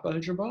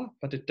subalgebra,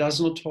 but it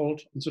does not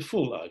hold on the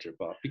full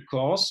algebra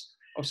because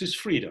of this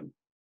freedom.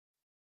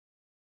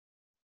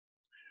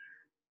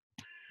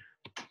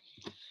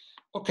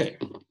 Okay.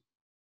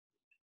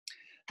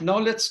 Now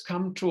let's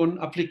come to an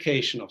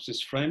application of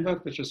this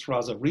framework, which is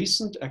rather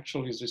recent.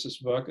 Actually, this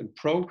is work in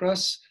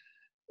progress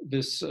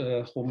with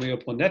Romeo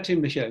Brunetti,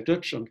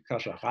 Dütsch and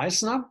Kasia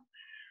Rejzner.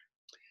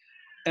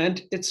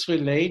 And it's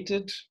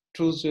related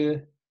to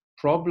the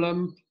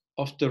problem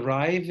of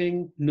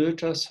deriving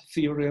Noether's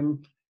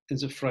theorem in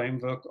the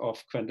framework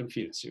of quantum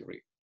field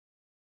theory.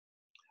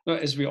 Now,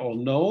 as we all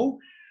know,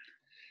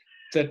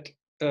 that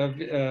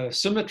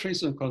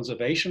symmetries and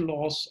conservation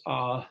laws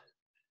are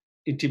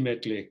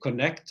intimately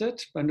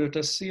connected by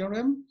Noether's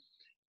theorem.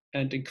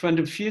 And in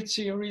quantum field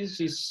theory,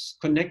 this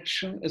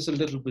connection is a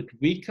little bit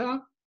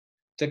weaker.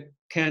 There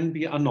can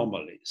be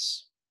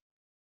anomalies.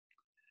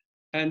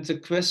 And the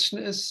question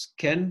is,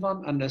 can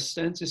one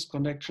understand this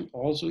connection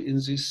also in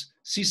this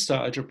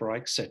C-star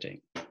algebraic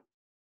setting?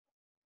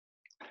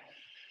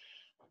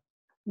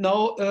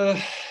 Now,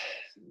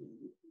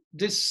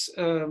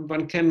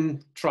 one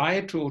can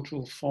try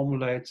to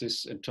formulate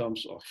this in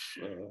terms of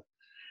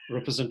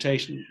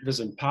representation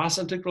within path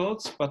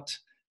integrals, but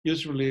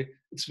usually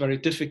it's very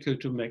difficult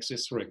to make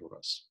this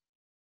rigorous.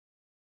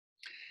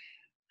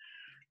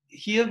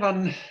 Here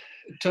one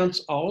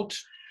turns out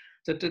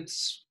that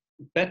it's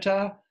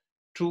better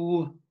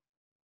to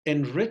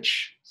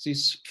enrich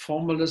this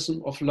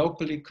formalism of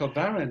locally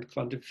covariant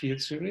quantum field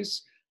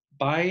theories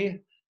by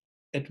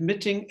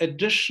admitting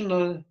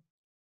additional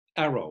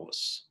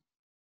arrows.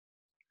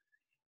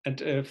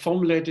 And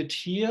formulated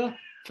here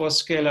for a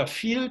scalar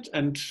field,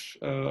 and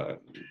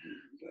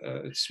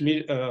it's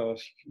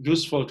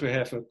useful to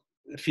have a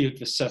field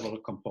with several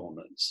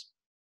components.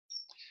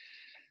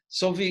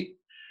 So we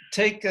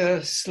take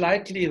a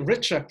slightly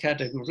richer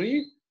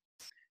category,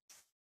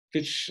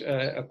 which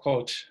are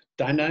called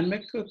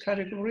dynamical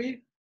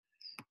category.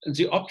 And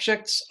the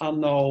objects are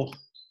now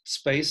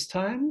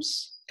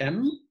spacetimes,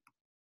 M,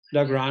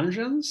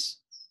 Lagrangians,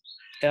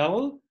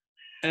 L,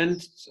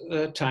 and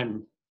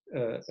time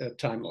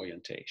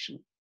orientation.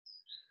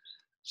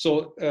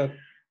 So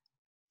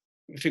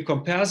if you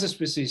compare this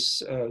with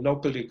this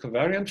locally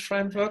covariant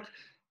framework,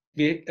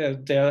 we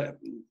had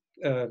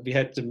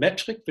the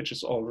metric, which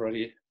is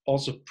already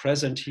also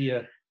present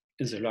here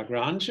in the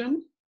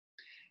Lagrangian.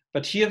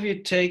 But here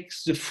we take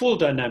the full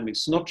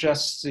dynamics, not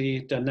just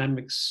the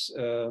dynamics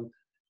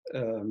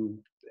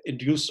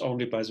induced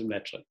only by the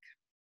metric.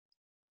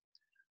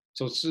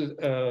 So,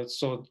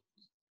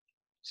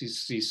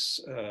 these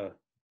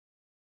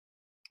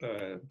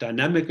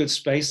dynamical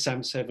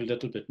spacetimes have a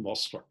little bit more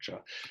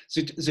structure.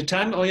 The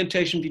time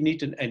orientation we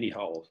need in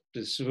anyhow.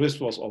 This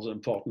was also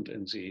important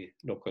in the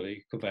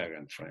locally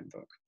covariant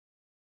framework.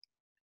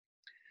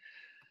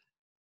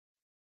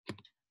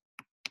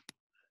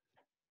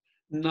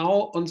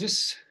 Now on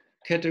this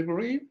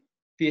category,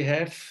 we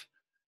have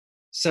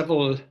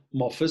several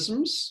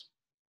morphisms.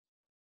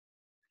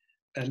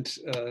 And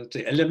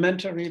the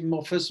elementary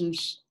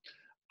morphisms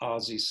are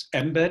these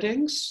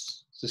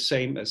embeddings, the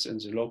same as in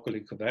the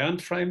locally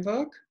covariant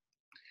framework.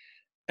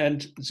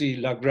 And the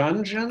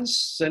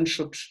Lagrangians then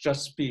should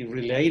just be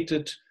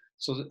related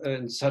so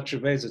in such a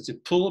way that the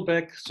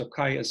pullback, so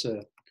chi is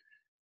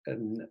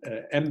an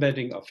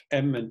embedding of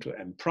M into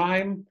M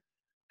prime,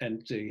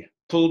 and the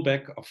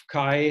pullback of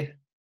chi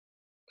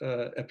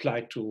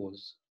applied to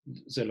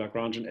the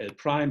Lagrangian L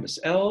prime is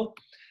L,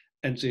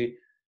 and the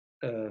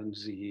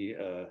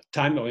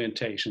time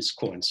orientations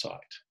coincide.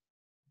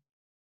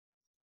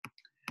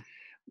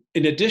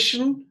 In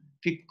addition,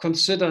 we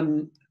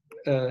consider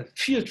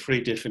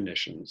field-free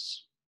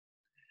definitions.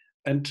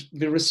 And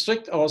we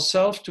restrict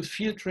ourselves to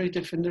field-free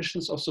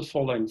definitions of the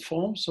following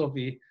form. So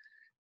we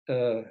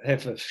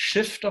have a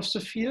shift of the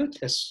field,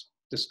 as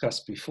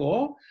discussed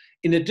before.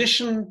 In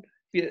addition,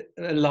 we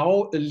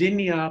allow a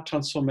linear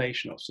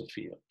transformation of the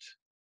field.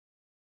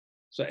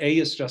 So A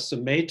is just a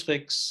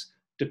matrix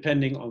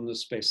depending on the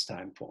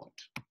space-time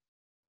point.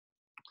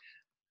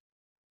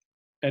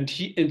 And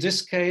in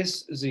this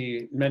case,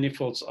 the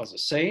manifolds are the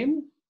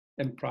same.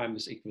 M prime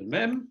is equal to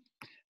M.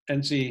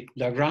 And the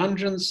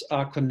Lagrangians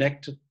are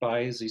connected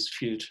by this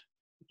field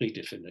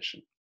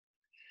redefinition.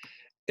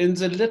 In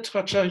the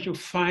literature, you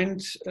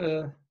find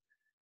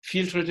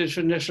field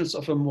redefinitions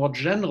of a more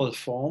general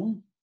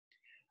form.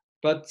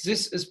 But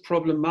this is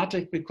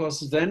problematic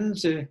because then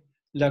the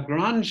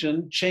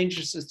Lagrangian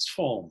changes its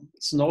form.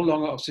 It's no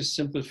longer of this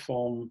simple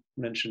form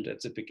mentioned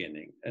at the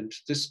beginning. And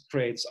this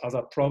creates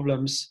other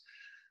problems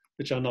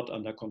which are not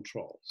under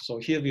control. So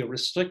here we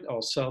restrict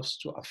ourselves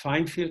to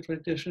affine field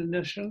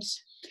redefinitions.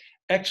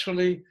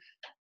 Actually,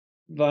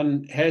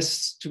 one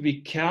has to be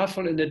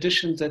careful in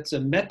addition that the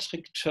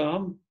metric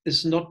term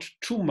is not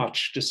too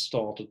much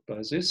distorted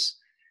by this,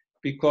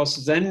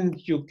 because then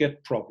you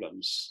get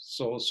problems.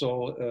 So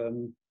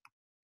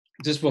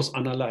this was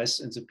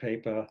analyzed in the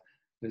paper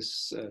with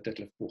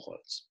Detlev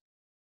Buchholz.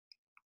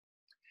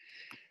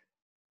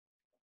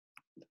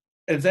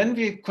 And then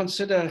we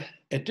consider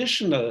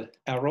additional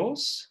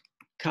arrows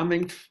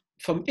coming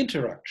from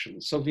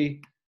interaction. So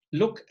we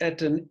look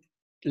at a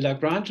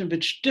Lagrangian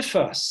which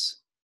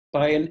differs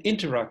by an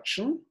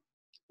interaction.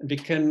 And we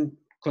can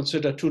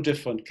consider two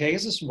different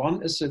cases.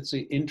 One is that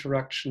the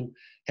interaction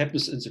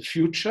happens in the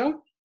future.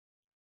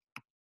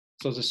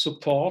 So the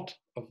support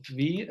of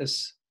V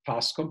is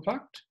past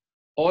compact,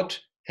 or it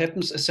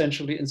happens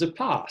essentially in the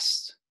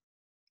past.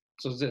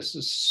 So this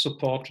is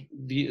support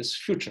V is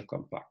future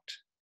compact.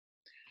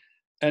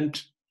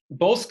 And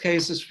both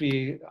cases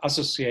we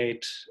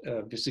associate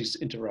with these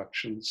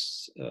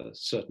interactions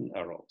certain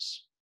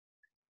arrows.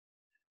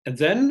 And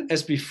then,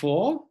 as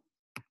before,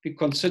 we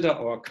consider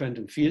our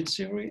quantum field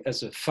theory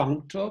as a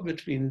functor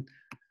between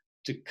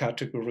the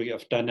category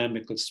of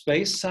dynamical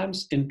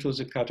spacetimes into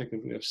the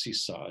category of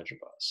C-star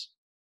algebras.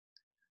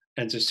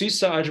 And the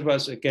C-star algebra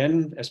is,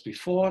 again, as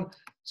before,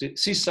 the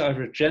C-star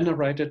algebra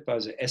generated by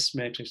the S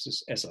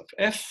matrices S of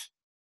F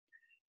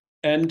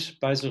and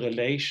by the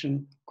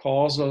relation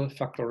causal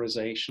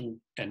factorization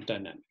and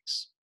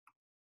dynamics.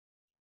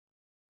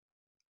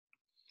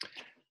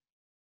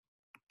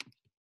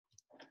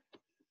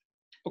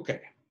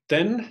 Okay,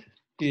 then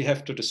we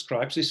have to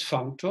describe this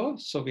functor.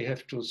 So we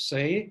have to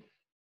say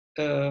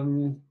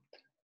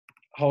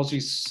how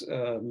these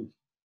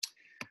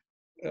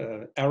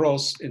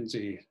arrows in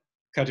the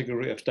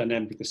category of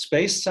dynamical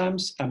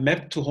spacetimes are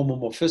mapped to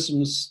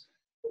homomorphisms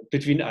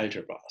between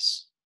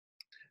algebras.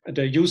 And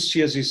I use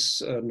here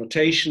this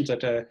notation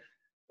that I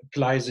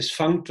apply this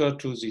functor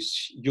to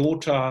this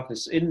iota,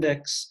 this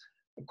index,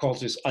 I call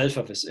this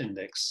alpha, this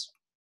index.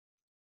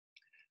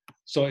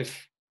 So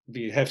if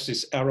we have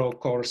this arrow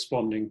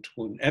corresponding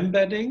to an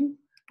embedding,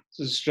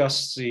 this is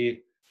just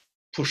the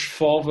push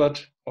forward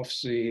of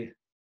the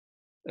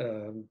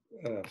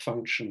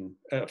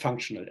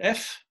functional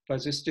f by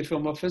this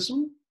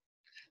diffeomorphism.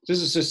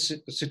 This is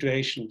a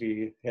situation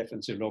we have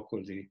in the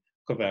locally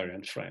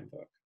covariant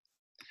framework.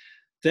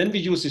 Then we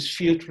use this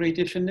field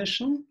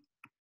redefinition,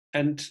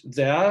 and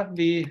there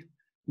we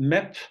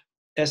map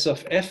S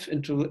of f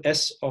into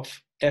S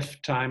of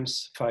f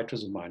times phi to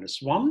the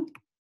minus 1.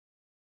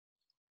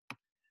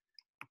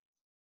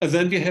 And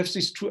then we have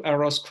these two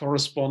arrows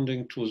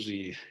corresponding to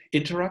the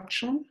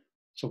interaction.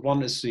 So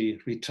one is the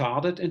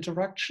retarded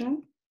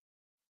interaction.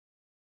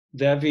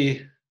 There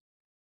we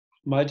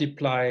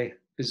multiply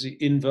with the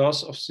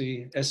inverse of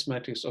the S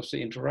matrix of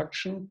the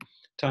interaction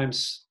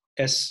times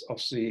S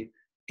of the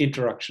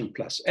interaction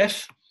plus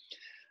F.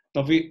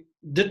 Now we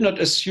did not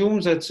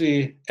assume that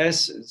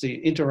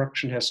the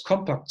interaction has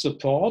compact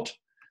support.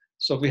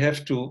 So we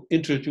have to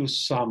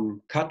introduce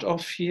some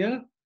cutoff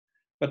here,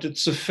 but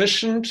it's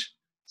sufficient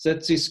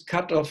that this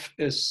cutoff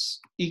is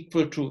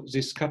equal to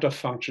this cutoff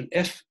function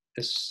F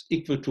is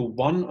equal to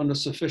 1 on a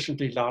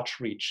sufficiently large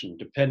region,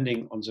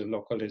 depending on the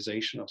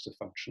localization of the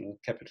functional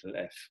capital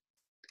F.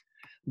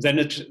 Then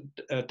it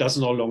does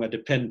no longer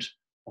depend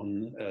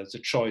on the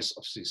choice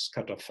of this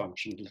cutoff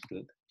function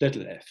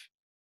little f.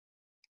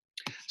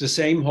 The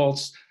same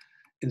holds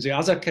in the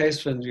other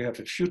case when you have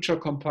a future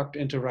compact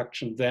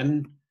interaction,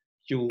 then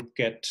you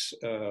get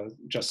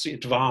just the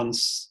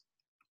advanced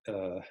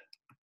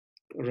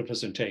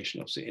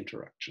representation of the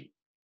interaction.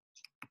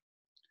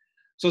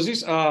 So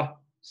these are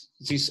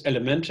these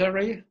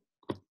elementary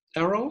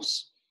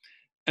arrows,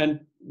 and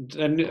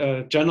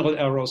then general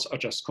arrows are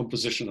just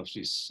composition of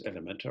these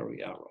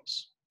elementary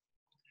arrows.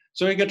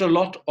 So we get a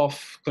lot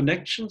of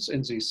connections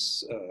in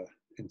this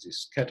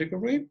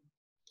category,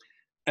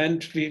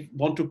 and we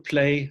want to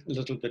play a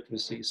little bit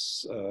with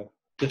these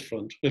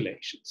different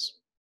relations.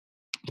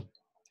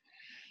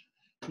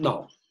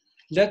 Now,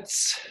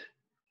 let's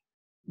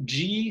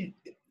G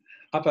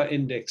upper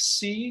index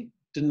C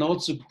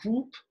denotes a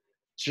group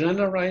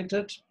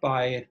generated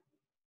by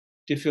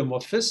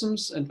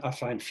diffeomorphisms and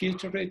affine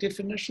field theory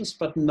definitions,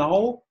 but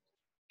now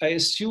I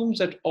assume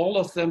that all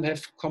of them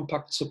have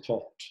compact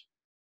support.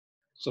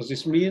 So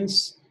this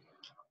means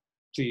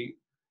the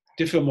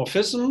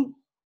diffeomorphism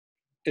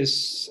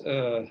is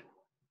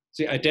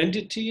the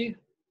identity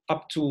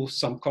up to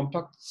some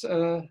compact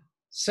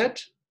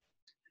set.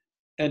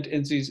 And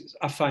in these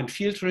affine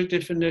field theory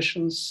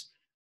definitions,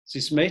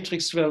 this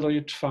matrix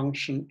valued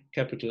function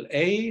capital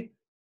A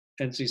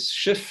and this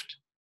shift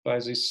by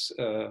this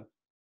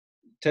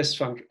test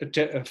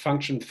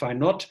function phi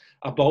naught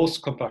are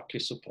both compactly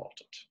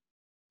supported.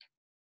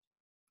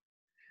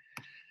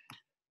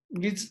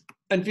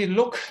 And we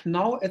look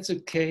now at the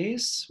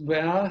case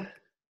where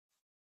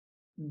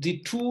the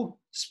two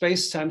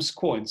spacetimes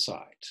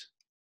coincide.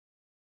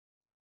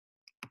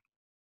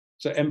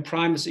 So M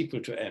prime is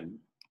equal to M.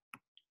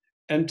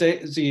 And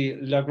the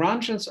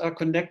Lagrangians are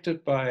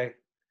connected by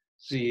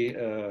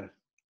the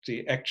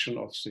action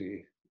of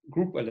the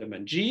group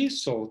element G.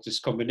 So this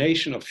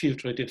combination of field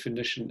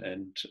redefinition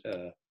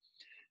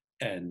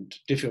and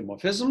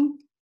diffeomorphism.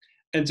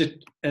 And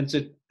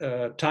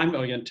the time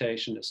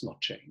orientation is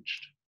not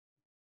changed.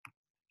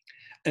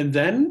 And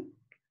then,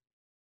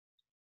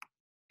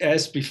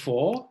 as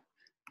before,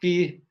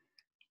 we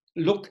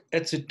look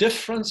at the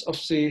difference of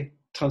the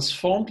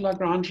transformed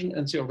Lagrangian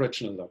and the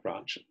original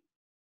Lagrangian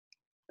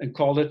and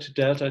call it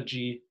delta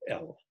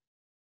GL.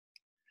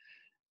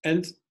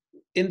 And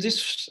in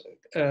this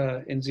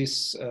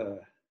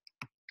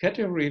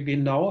category, we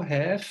now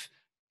have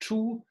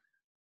two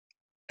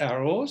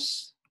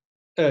arrows,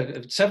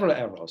 several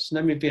arrows.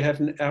 Namely, we have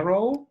an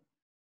arrow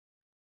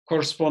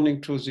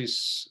corresponding to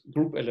this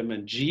group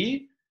element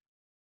G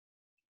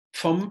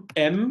from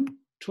M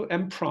to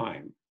M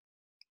prime.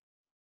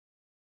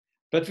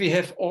 But we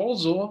have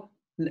also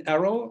an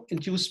arrow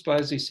induced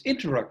by this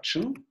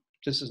interaction.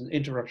 This is an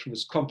interaction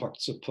with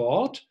compact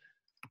support.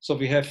 So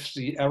we have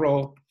the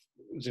arrow,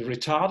 the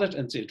retarded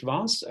and the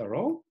advanced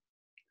arrow.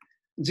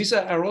 These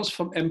are arrows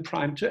from M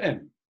prime to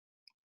M.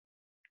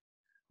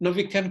 Now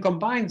we can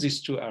combine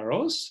these two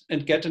arrows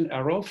and get an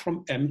arrow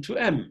from M to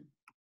M.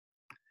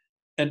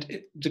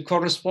 And the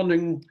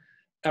corresponding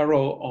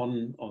arrow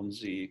on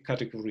the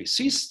category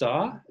C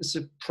star is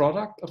a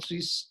product of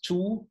these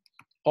two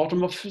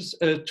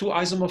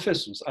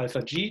isomorphisms,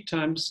 alpha G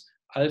times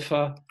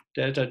alpha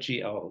delta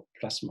GL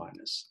plus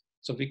minus.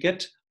 So we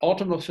get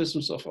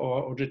automorphisms of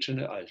our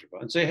original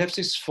algebra. And they have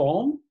this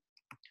form,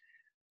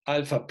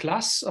 alpha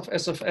plus of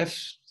S of F,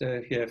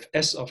 you have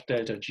S of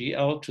delta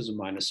GL to the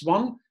minus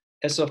 1,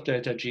 S of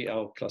delta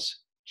GL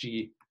plus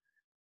G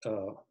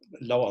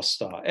lower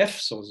star F.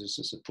 So this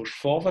is a push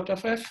forward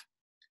of F.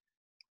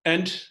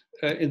 And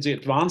in the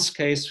advanced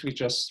case, we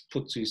just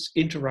put this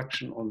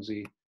interaction on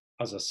the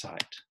other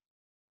side.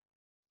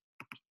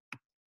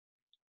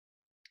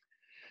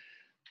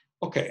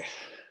 Okay,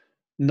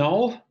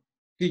 now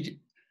we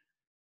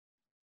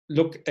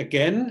look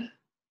again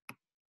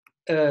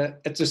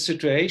at the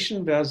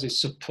situation where the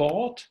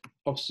support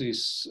of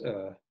this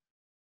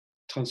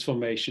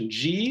transformation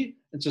G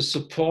and the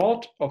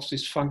support of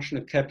this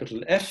functional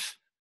capital F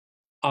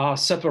are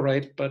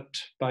separated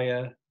by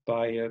a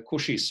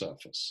Cauchy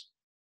surface.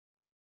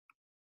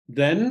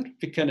 Then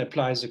we can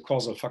apply the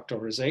causal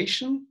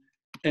factorization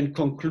and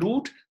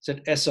conclude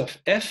that S of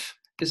F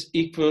is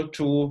equal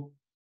to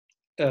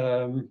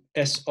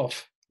S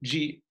of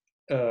G,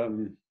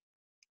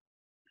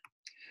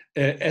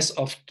 S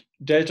of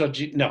delta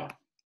G, no,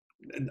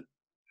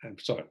 I'm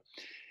sorry.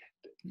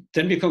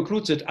 Then we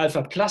conclude that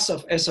alpha plus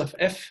of S of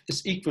F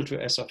is equal to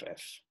S of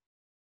F.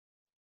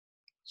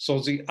 So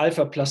the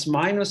alpha plus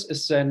minus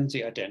is then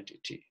the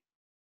identity.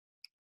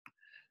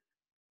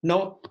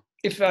 Now,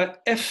 if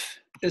F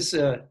is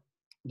a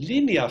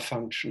linear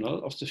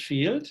functional of the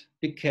field,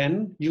 we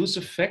can use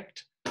the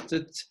fact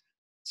that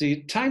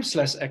the time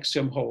slice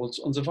axiom holds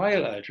on the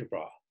Weil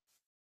algebra.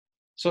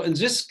 So in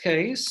this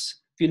case,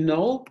 we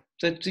know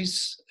that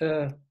these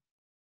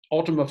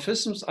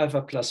automorphisms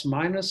alpha plus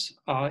minus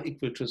are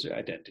equal to the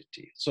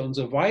identity. So in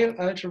the Weil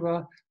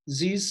algebra,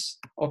 these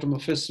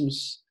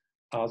automorphisms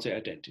are the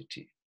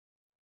identity.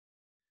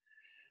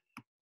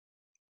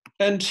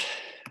 And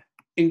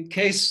in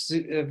case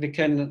we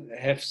can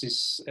have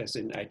this as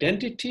an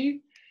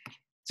identity,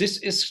 this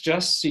is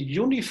just the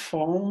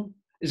uniform,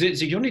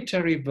 the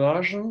unitary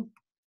version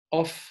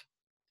of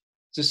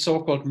the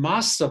so-called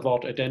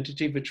masterword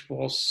identity, which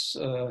was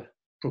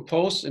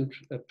proposed in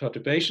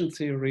perturbation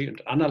theory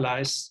and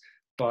analyzed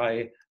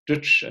by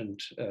Dütsch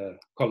and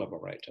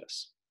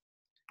collaborators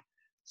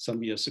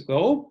some years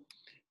ago.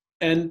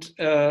 And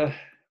there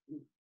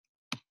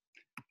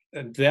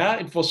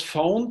it was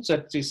found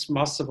that this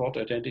masterword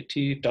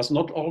identity does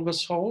not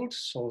always hold.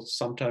 So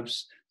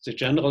sometimes the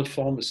general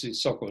form is the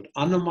so-called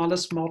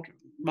anomalous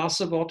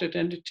masterword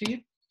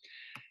identity.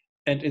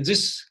 And in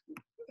this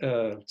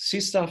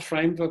C-star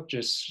framework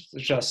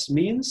just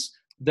means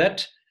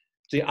that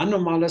the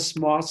anomalous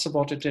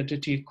masterword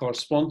identity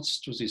corresponds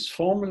to this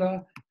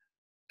formula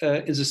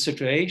in the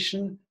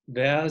situation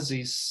where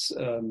this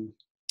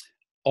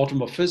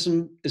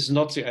automorphism is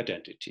not the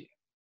identity.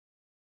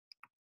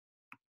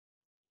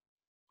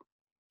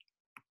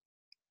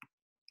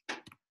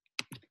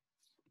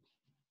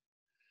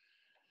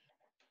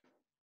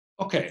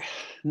 Okay,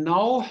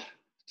 now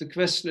the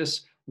question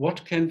is,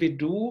 what can we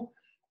do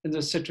in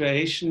the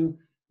situation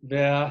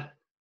where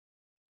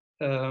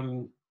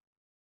when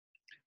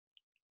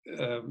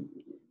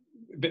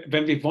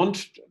we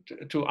want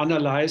to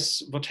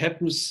analyze what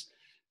happens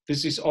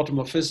with these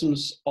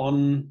automorphisms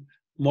on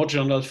more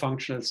general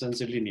functionals than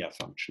the linear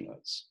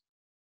functionals.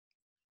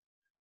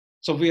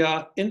 So we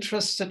are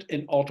interested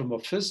in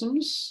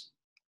automorphisms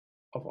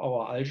of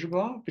our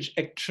algebra, which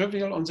act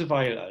trivial on the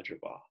Weil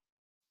algebra.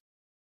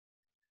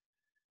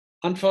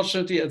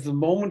 Unfortunately, at the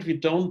moment, we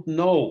don't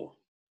know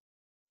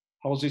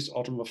how these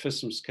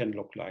automorphisms can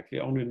look like. We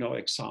only know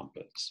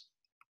examples.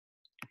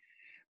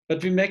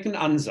 But we make an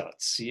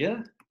ansatz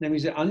here. Namely,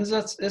 the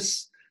ansatz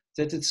is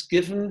that it's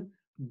given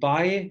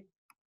by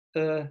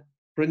a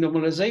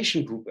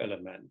renormalization group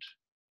element.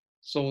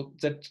 So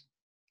that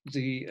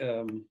the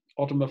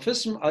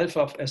automorphism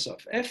alpha of S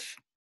of F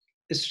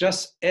is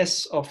just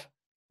S of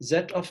Z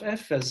of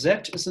F, where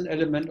Z is an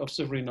element of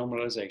the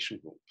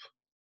renormalization group.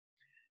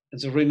 And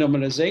the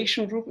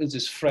renormalization group in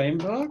this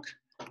framework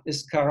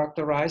is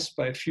characterized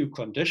by a few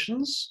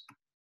conditions.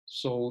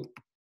 So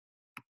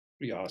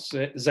yeah,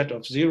 Z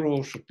of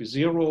 0 should be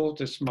 0.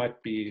 This might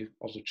be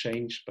also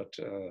changed, but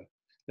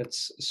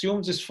let's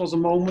assume this for the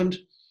moment.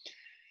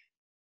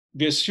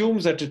 we assume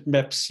that it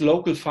maps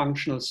local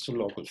functionals to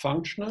local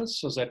functionals,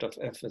 so z of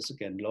f is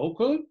again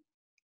local.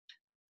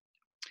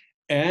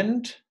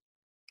 And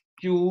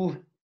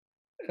you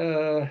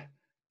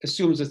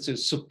assume that the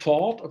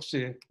support of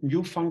the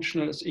new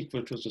functional is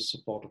equal to the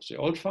support of the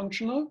old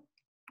functional.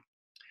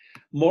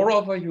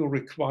 Moreover, you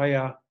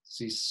require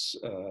this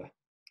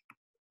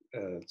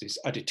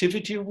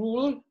additivity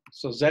rule,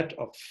 so that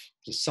of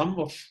the sum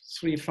of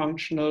three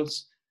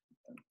functionals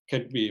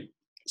can be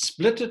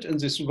splitted in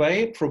this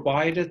way,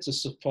 provided the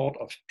support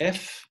of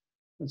f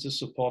and the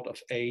support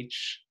of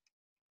h,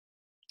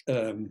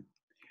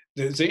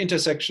 the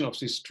intersection of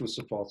these two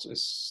supports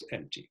is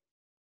empty.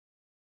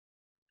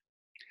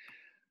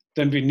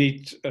 Then we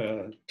need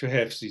to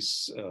have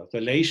this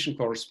relation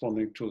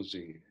corresponding to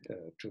the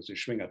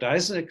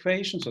Schwinger-Dyson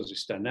equation, so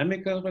this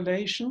dynamical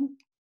relation.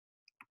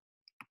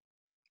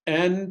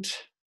 And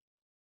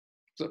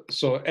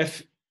so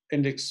f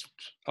index,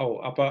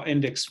 upper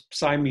index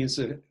psi means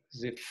the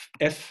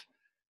f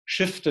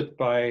shifted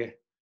by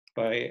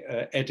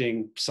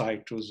adding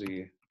psi to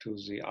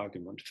the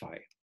argument phi.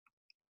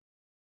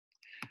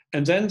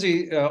 And then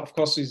of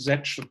course the z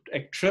should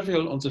act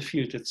trivial on the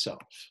field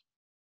itself.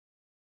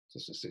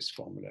 This is this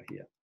formula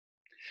here.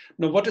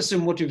 Now, what is the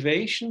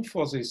motivation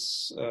for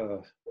this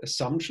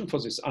assumption, for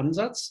this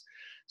ansatz?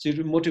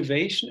 The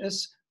motivation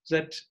is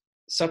that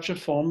such a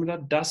formula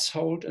does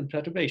hold in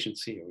perturbation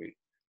theory.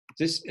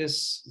 This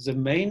is the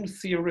main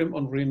theorem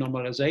on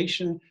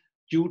renormalization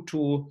due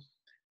to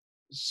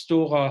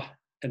Storer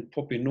and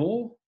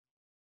Popinot.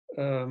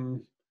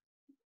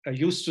 I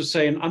used to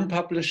say an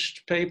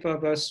unpublished paper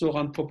by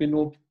Storer and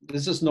Popinot.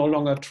 This is no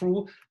longer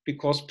true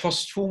because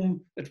posthum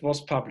it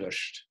was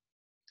published.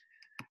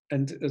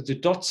 And the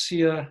dots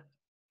here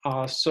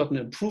are certain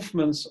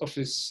improvements of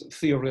this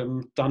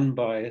theorem done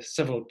by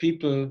several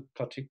people,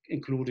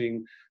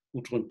 including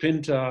Gudrun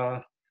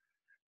Pinter,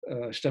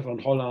 Stefan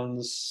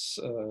Hollands,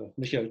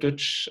 Michael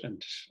Dütsch,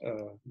 and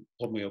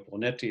Romeo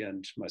Brunetti,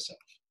 and myself.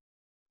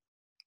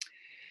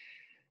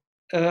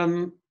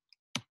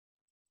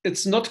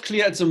 It's not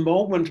clear at the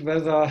moment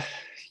whether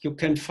you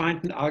can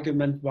find an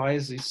argument why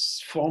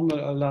this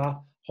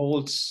formula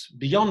holds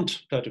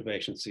beyond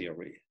perturbation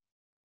theory.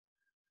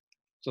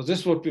 So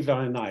this would be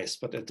very nice,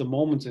 but at the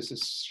moment this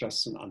is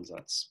just an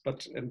ansatz.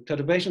 But in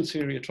perturbation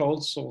theory it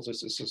holds, so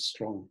this is a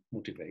strong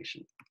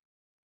motivation.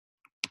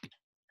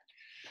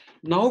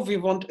 Now we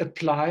want to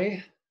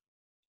apply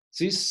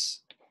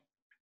this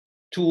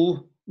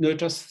to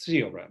Noether's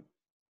theorem.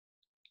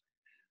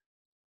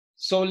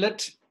 So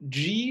let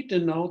G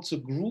denote the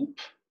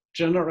group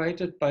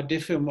generated by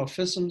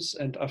diffeomorphisms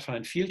and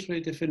affine field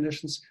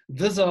redefinitions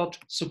without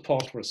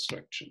support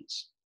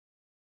restrictions.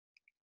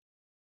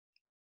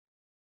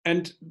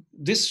 And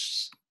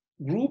this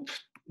group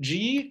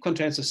G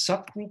contains a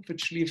subgroup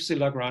which leaves the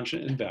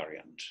Lagrangian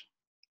invariant.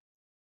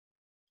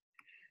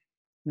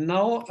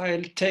 Now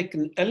I'll take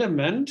an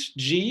element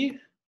G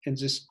in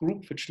this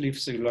group which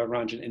leaves the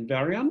Lagrangian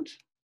invariant,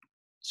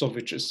 so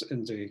which is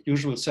in the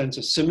usual sense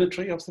a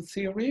symmetry of the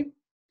theory,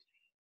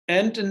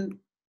 and an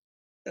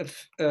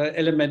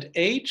element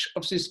H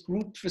of this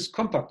group with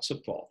compact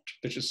support,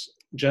 which is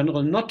in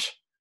general not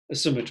a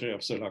symmetry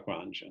of the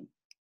Lagrangian.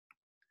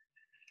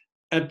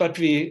 But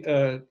we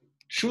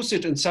choose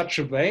it in such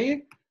a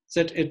way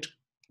that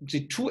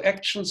the two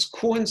actions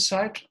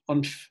coincide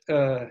on,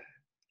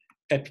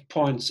 at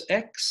points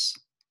x.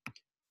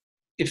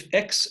 If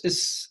x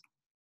is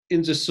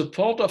in the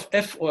support of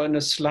f or in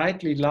a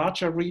slightly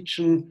larger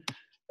region,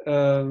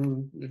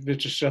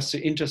 which is just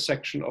the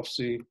intersection of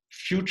the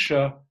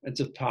future and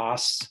the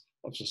past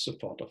of the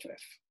support of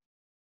f.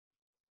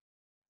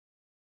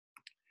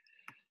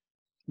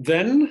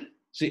 Then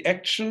the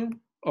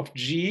action of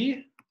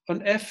G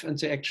on f and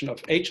the action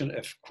of H on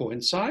f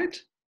coincide.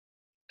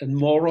 And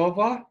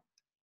moreover,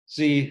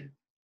 the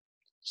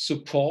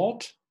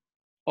support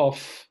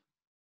of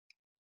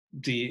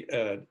the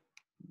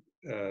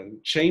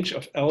change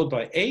of L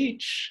by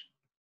H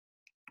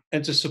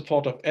and the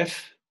support of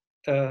f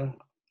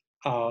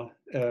are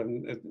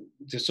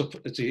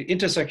the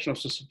intersection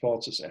of the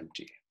supports is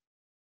empty.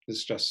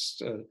 It's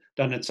just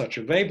done in such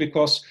a way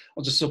because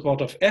on the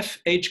support of f,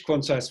 H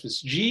coincides with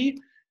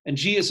G, and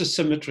G is a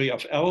symmetry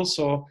of L,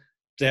 so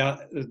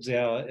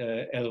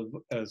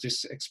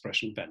this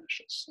expression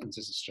vanishes. And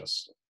this is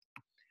just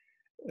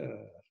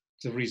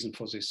the reason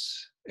for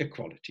this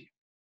equality.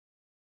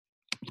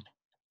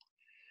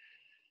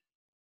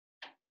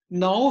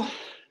 Now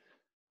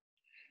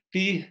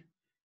we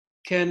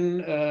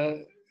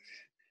can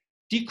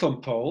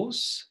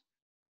decompose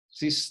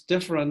this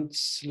different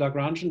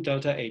Lagrangian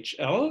delta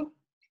HL.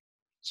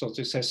 So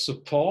this has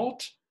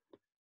support.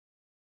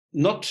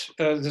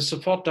 The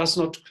support does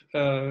not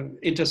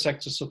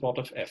intersect the support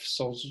of F.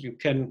 So you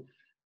can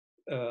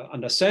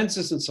understand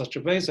this in such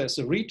a way. There's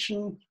a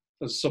region,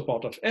 the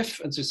support of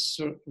F, and this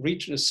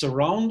region is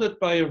surrounded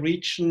by a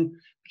region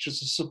which is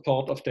the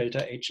support of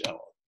delta HL.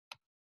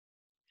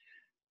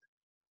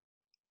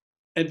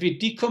 And we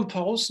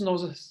decompose now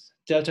the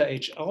delta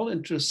HL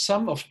into a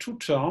sum of two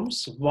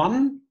terms.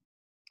 One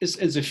is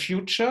in the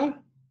future,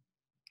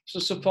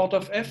 the support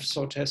of F,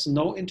 so it has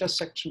no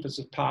intersection with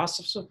the path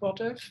of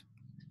support F,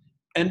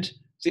 and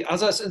the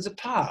other is in the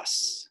path.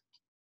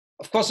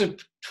 Of course, the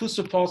two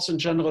supports in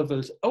general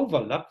will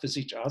overlap with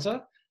each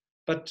other,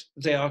 but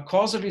they are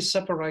causally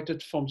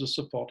separated from the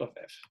support of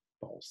F,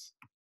 both.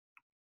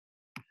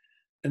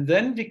 And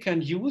then we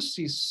can use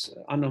this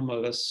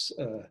anomalous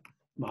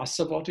mass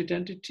support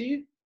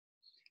identity.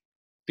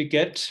 We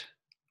get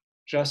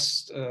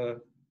just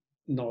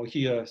now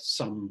here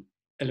some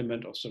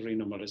element of the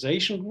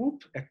renormalization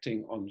group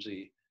acting on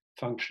the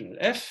functional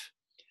F.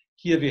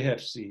 Here we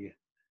have the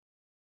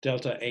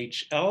delta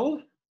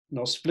HL,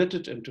 now split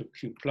it into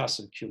Q plus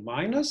and Q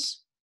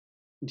minus.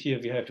 And here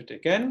we have it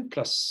again,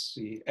 plus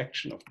the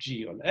action of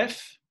G on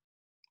F.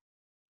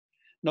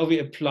 Now we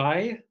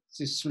apply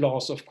these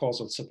laws of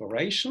causal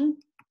separation.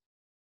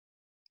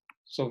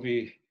 So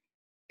we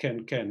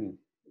can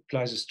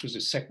apply this to the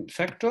second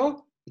factor,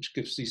 which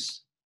gives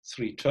these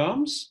three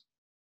terms.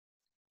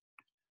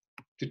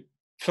 The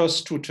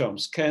first two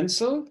terms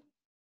cancel.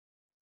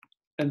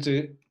 And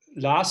the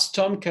last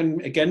term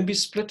can again be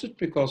splitted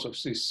because of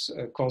this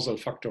causal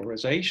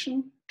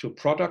factorization to a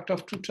product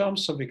of two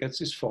terms. So we get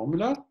this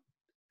formula.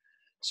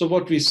 So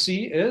what we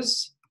see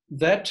is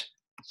that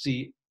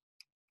the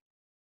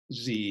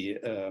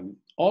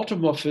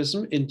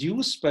automorphism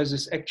induced by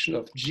this action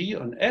of G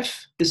on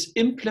F is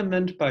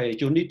implemented by a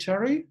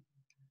unitary,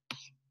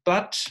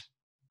 but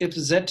if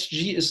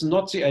ZG is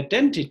not the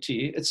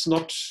identity, it's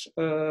not,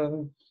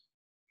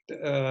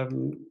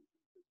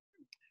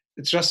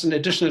 it's just an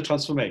additional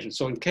transformation.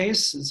 So in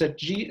case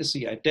ZG is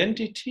the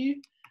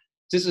identity,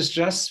 this is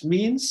just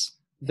means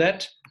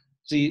that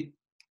the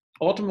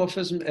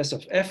automorphism S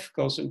of F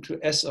goes into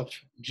S of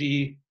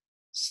G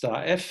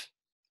star F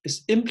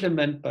is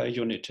implemented by a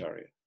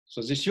unitary.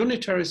 So this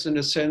unitary is in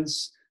a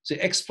sense the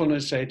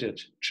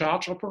exponentiated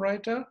charge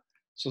operator.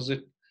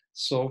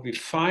 So we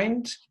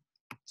find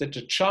that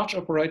the charge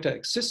operator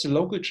exists, the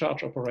local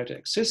charge operator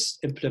exists,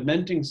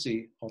 implementing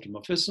the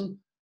automorphism,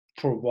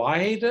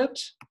 provided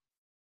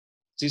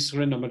this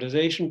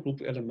renormalization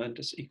group element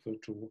is equal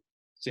to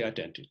the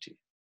identity.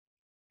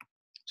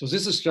 So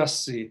this is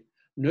just the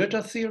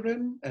Noether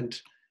theorem,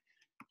 and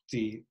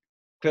the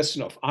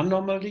question of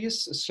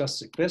anomalies is just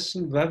the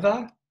question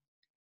whether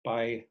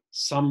by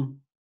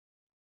some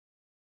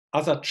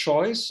other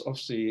choice of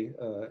the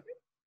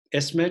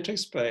S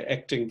matrix, by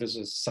acting with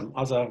some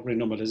other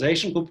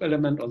renormalization group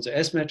element on the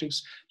S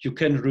matrix, you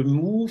can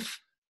remove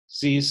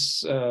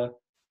this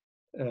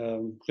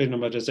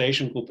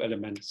renormalization group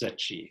element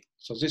ZG.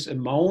 So this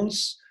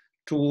amounts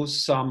to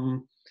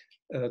some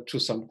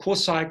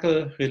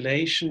co-cycle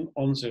relation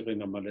on the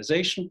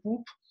renormalization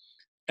group,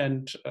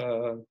 and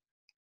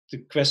the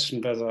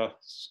question whether a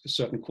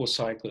certain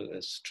co-cycle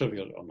is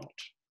trivial or not.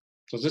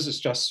 So this is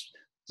just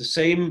the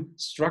same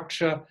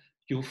structure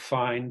you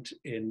find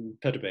in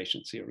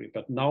perturbation theory,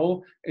 but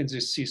now in the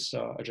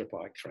C-star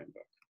algebraic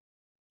framework.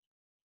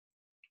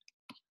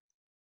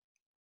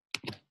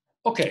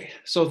 Okay,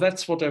 so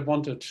that's what I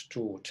wanted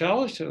to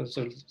tell. So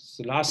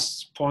the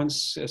last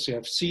points, as you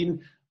have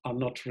seen, are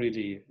not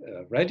really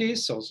ready,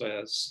 so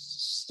there's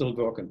still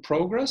work in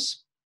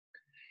progress.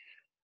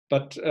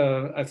 But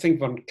I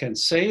think one can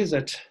say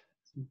that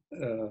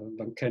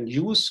one can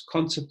use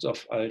concepts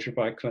of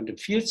algebraic quantum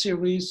field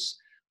theories,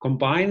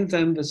 combine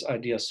them with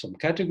ideas from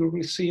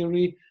category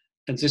theory,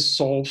 and this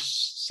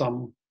solves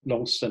some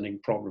long-standing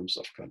problems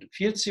of quantum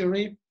field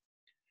theory.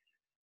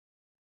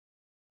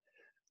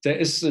 There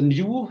is a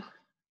new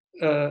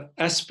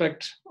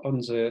aspect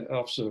of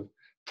the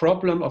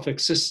problem of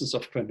existence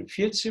of quantum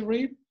field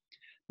theory.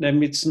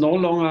 Namely, it's no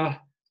longer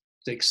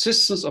the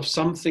existence of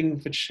something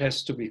which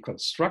has to be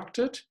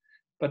constructed,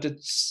 but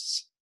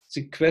it's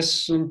the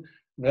question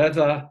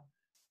whether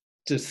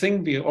the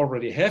thing we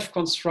already have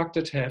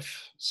constructed have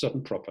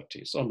certain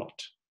properties or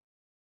not.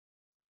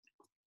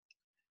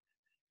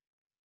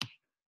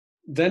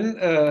 Then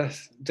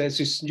there's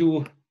this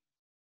new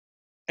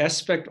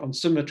aspect on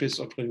symmetries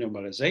of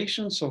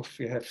renormalization. So if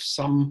we have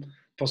some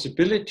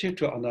possibility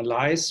to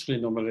analyze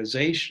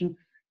renormalization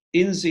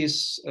in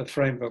this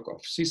framework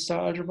of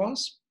C-star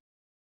algebras.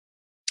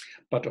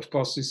 But of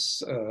course,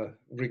 this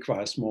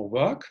requires more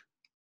work.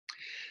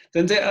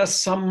 Then there are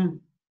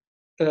some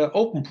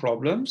open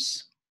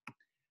problems.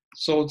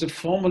 So the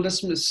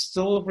formalism is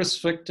still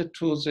restricted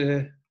to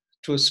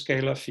a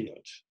scalar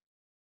field.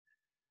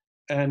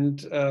 And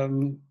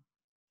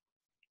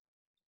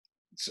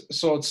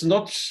so it's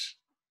not,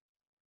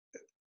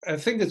 I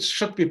think it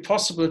should be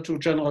possible to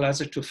generalize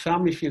it to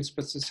Fermi fields,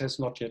 but this has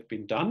not yet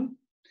been done.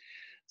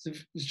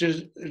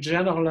 The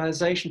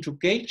generalization to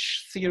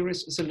gauge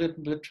theories is a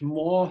little bit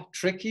more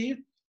tricky.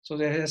 So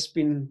there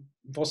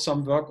was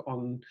some work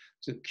on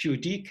the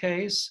QD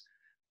case,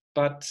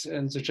 but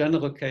in the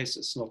general case,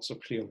 it's not so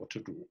clear what to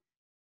do.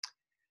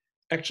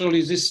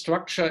 Actually, this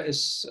structure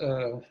is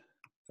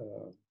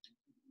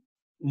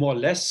more or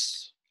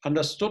less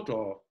understood,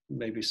 or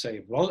maybe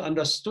say well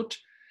understood,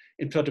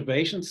 in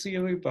perturbation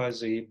theory by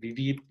the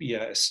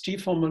BV-BRST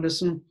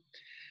formalism,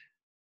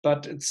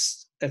 but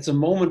it's at the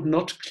moment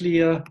not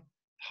clear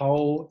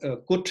how a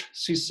good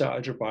C-star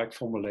algebraic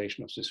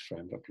formulation of this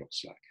framework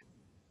looks like.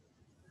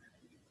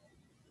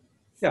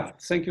 Yeah,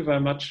 thank you very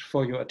much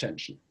for your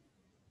attention.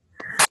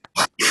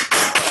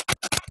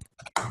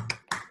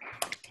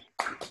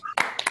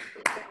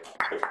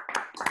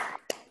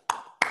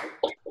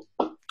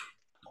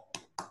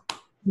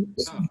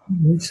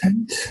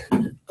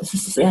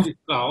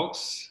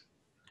 Klaus,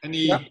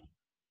 any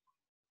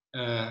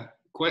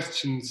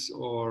questions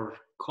or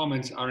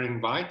comments are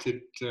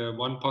invited.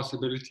 One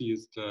possibility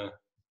is the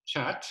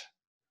chat.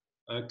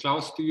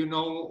 Klaus, do you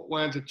know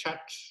where the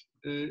chat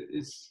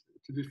is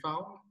to be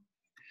found?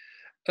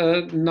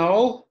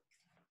 No.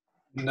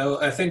 No,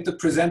 I think the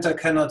presenter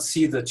cannot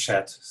see the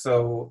chat,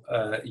 so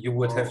you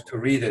would have to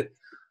read it.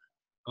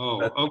 Oh,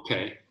 but,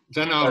 okay.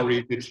 Then I'll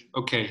read it.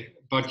 Okay,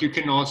 but you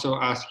can also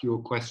ask your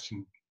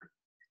question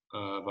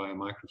via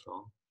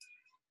microphone.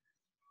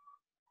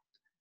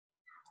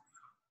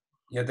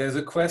 Yeah, there's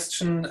a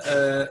question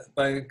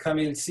by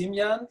Kamil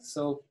Simyan,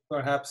 so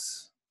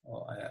perhaps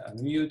I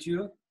unmute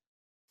you.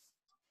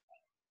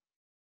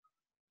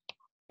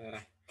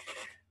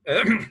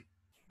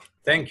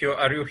 Thank you.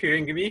 Are you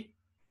hearing me?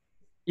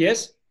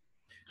 Yes.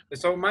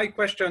 So my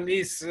question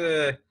is,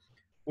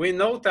 we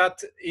know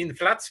that in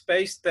flat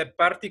space, the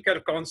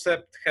particle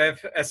concept have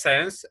a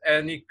sense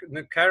and in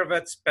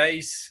curved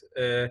space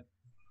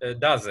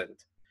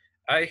doesn't.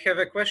 I have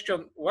a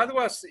question.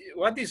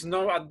 What is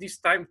known at this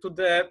time to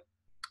the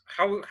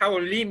how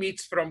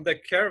limits from the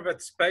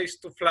curved space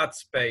to flat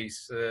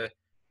space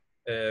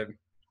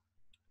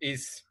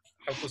is,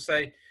 how to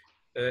say,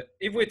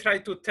 if we try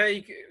to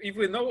take, if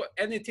we know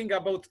anything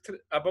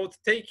about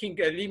taking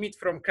a limit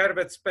from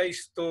curved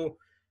space to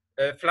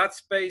flat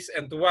space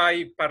and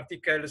why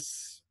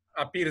particles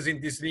appears in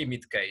this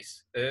limit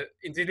case,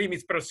 in the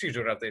limit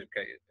procedure at the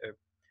case.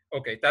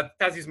 Okay,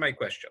 that is my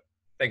question.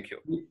 Thank you.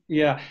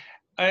 Yeah,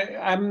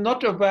 I'm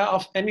not aware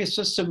of any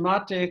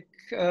systematic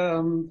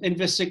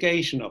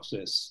investigation of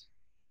this.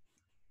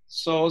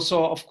 So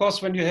of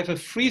course, when you have a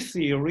free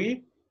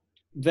theory,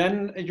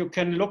 then you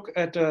can look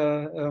at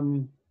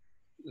a,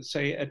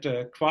 say, at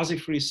a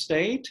quasi-free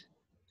state.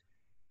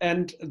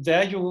 And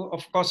there you,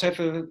 of course, have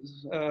a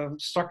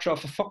structure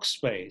of a Fock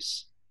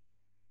space.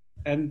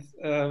 And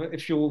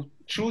if you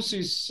choose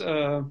this,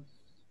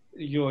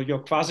 your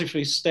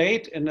quasi-free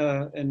state in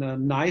a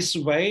nice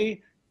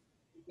way,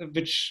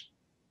 which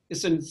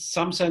is in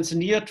some sense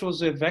near to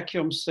the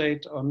vacuum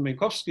state on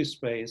Minkowski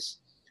space,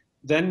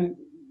 then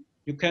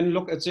you can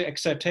look at the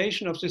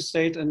excitation of this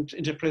state and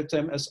interpret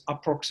them as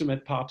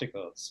approximate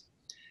particles.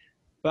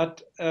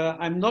 But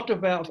I'm not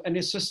aware of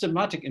any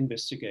systematic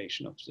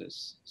investigation of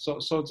this.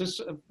 So this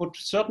would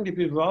certainly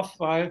be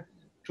worthwhile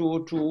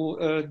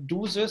to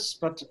do this,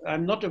 but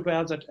I'm not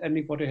aware that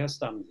anybody has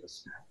done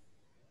this.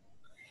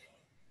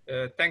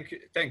 Thank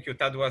you.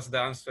 That was the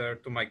answer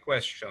to my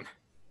question.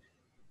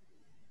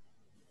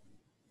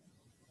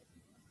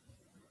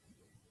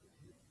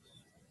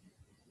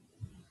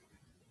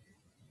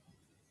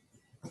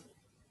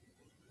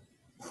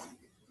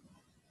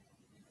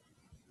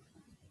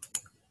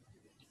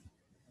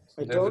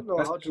 I don't know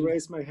how to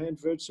raise my hand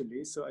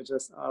virtually, so I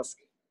just ask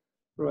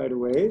right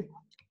away.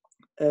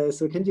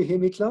 So can you hear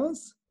me,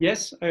 Klaus?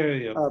 Yes, I hear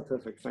you. Ah,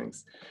 perfect,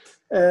 thanks.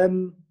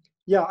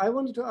 Yeah, I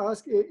wanted to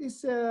ask,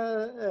 is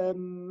there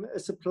a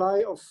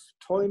supply of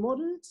toy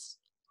models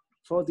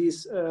for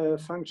these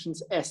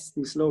functions S,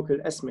 these local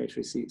S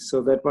matrices,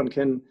 so that one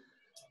can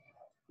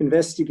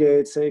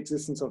investigate, say,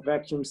 existence of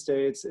vacuum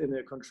states in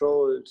a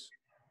controlled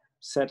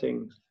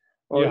setting?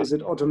 Or is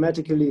it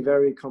automatically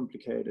very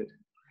complicated?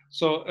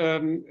 So,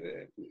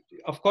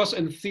 of course,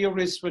 in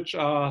theories which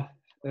are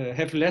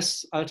have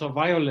less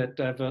ultraviolet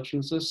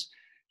divergences,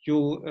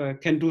 you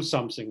can do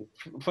something.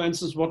 For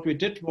instance, what we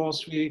did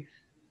was we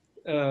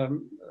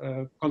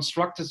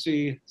constructed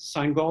the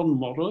Sine-Gordon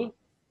model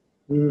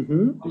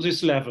on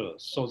this level.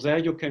 So there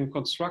you can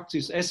construct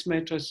these S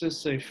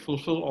matrices, they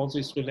fulfill all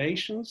these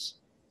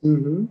relations.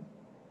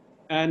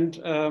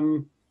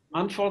 And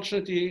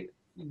unfortunately,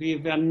 we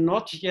were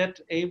not yet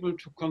able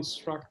to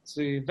construct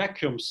the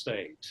vacuum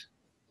state,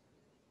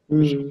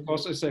 which of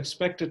course is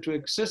expected to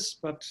exist,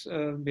 but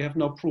we have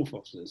no proof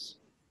of this.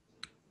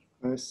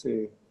 I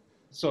see.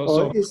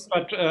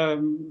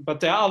 But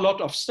there are a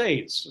lot of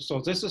states, so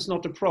this is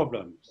not a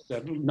problem.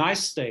 They're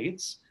nice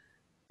states,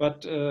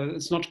 but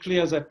it's not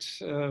clear that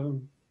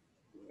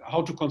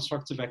how to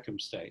construct the vacuum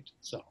state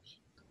itself.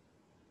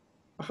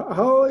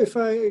 How, if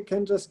I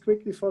can just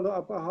quickly follow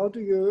up, how do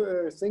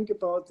you think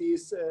about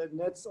these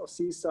nets of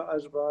C-star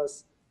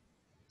algebras?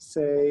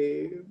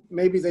 Say,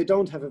 maybe they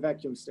don't have a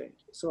vacuum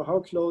state. So how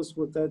close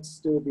would that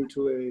still be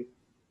to a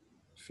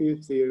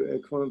field theory, a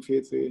quantum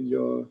field theory in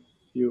your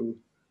view?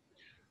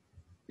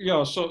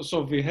 Yeah,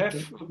 so we have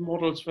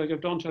models where you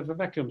don't have a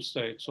vacuum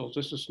state. So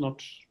this is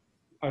not,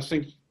 I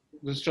think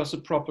this is just a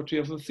property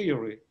of the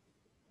theory.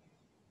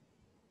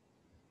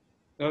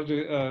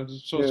 The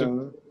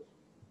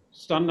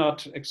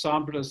standard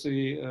example is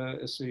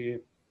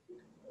the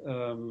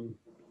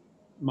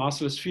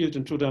massless field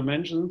in 2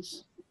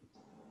 dimensions,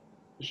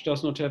 which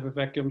does not have a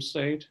vacuum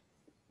state.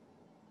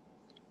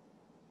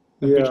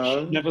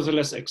 which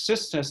nevertheless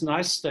exists, has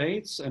nice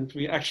states, and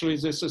we actually,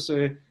 this is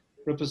a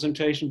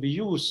representation we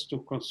use to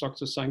construct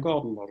the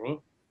Sine-Gordon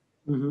model.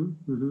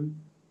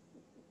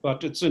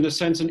 But it's in a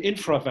sense an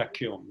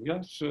infra-vacuum,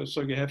 yeah?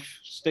 So you have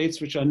states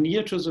which are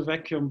near to the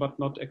vacuum, but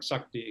not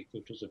exactly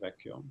equal to the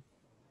vacuum.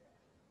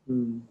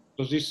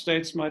 So these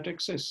states might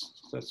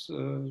exist. That's,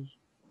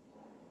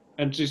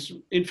 and these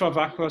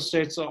infra-vacuum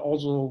states are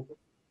also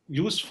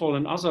useful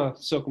in other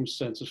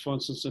circumstances. For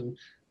instance, in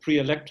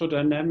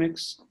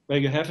pre-electrodynamics, where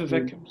you have a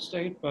vacuum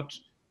state, but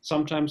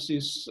sometimes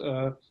these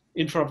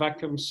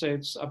infra-vacuum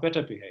states are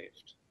better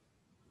behaved.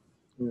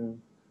 Yeah.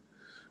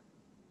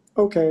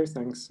 Okay,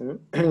 thanks. So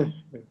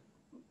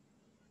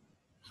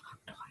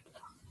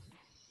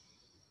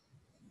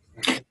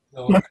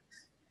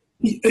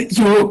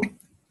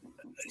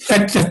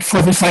that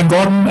for the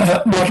Sine-Gordon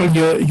model,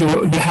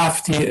 you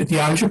have the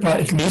algebra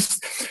at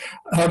least.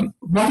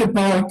 What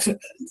about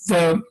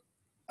the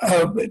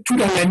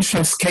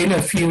two-dimensional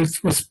scalar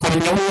fields with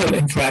polynomial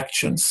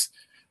interactions?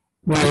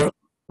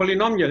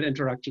 Polynomial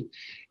interaction.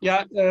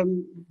 Yeah,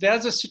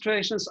 there's a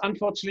situation is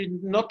unfortunately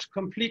not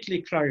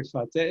completely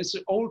clarified. There is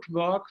old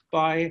work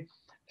by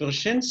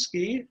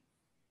Wierzyński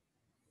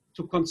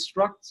to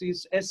construct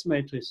these S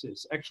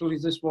matrices. Actually,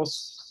 this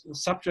was the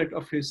subject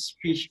of his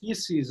PhD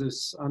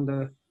thesis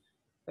under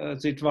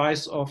the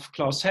advice of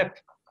Klaus Hepp.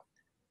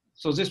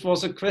 So this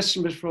was a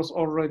question which was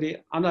already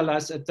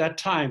analyzed at that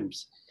time.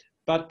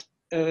 But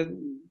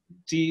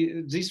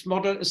this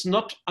model is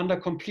not under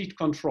complete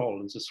control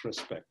in this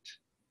respect.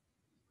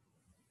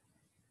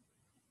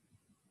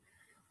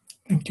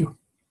 Thank you.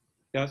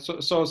 Yeah,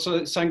 so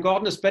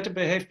Sine-Gordon is better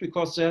behaved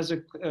because there's a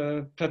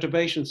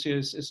perturbation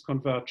series is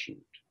convergent.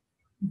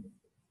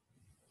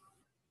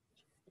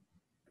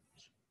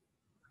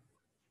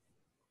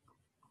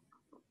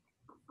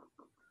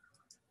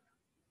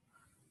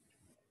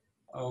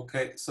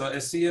 Okay, so I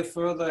see a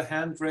further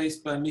hand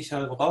raised by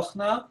Michael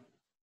Brochner.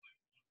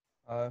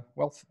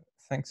 Well,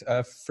 thanks.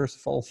 First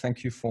of all,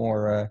 thank you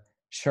for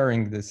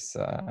sharing this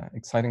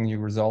exciting new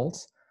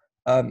results.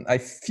 I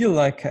feel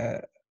like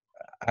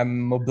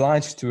I'm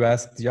obliged to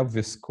ask the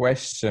obvious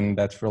question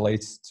that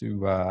relates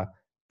to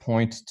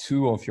point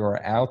 2 of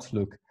your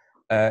outlook.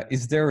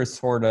 Is there a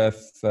sort of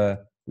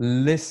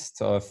list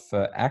of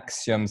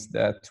axioms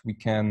that we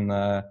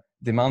can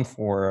demand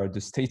for the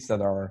states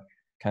that are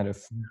kind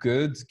of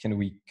good? Can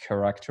we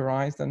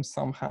characterize them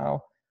somehow?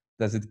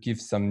 Does it give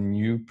some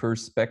new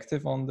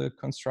perspective on the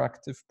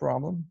constructive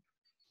problem?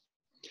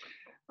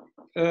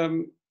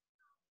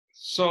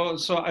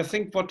 So I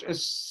think what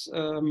is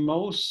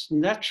most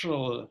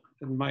natural,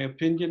 in my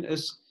opinion,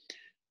 is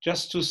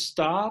just to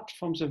start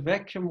from the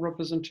vacuum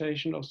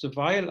representation of the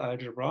Weil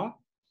algebra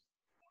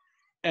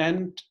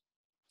and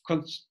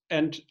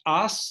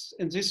ask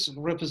in this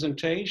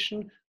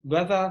representation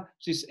whether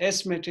these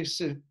S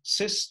matrices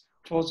exist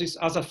for these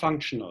other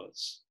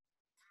functionals.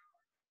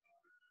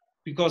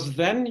 Because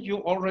then you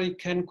already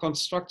can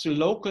construct the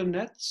local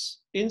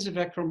nets in the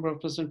vacuum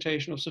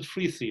representation of the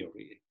free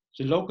theory,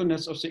 the local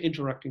nets of the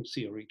interacting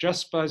theory,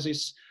 just by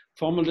this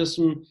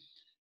formalism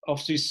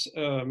of this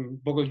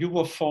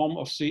Bogoliubov form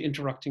of the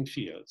interacting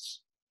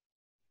fields.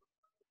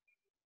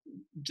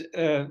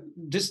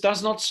 This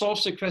does not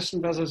solve the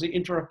question whether the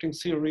interacting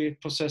theory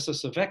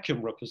possesses a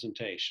vacuum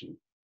representation,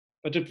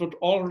 but it would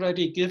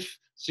already give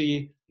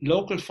the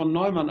local von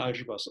Neumann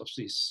algebras of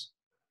these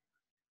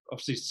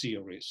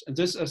theories. And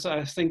this is,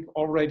 I think,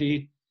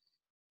 already,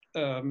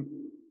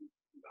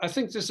 I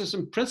think this is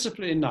in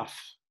principle enough,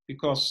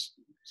 because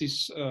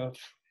these,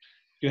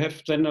 you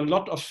have then a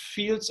lot of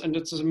fields, and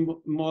it's a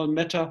more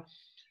matter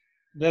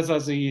whether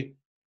the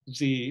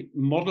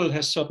model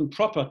has certain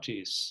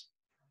properties.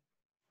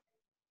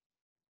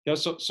 Yeah,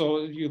 so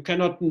you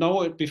cannot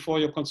know it before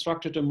you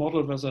constructed a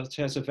model, whether it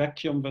has a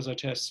vacuum, whether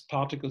it has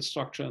particle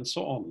structure, and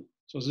so on.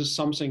 So this is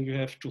something you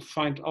have to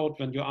find out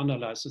when you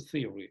analyze the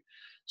theory.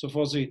 So I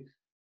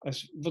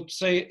would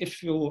say,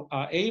 if you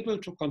are able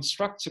to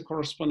construct the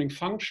corresponding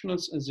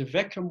functionals in the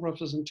vacuum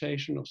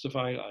representation of the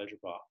Weil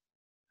algebra,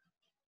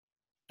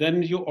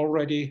 then you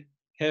already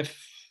have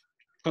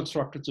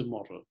constructed the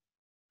model.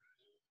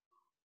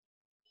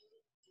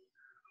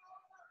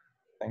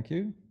 Thank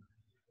you.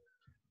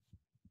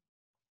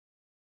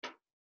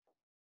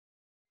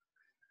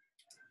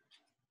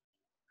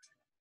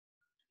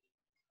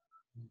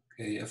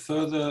 Okay, a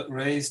further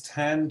raised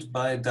hand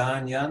by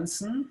Dan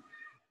Janssen.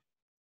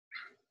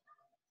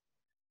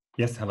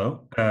 Yes,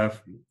 hello.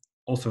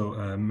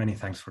 Also, many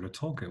thanks for the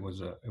talk. It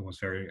was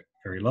very,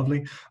 very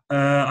lovely.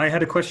 I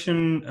had a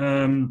question.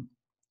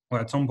 Well,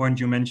 at some point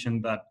you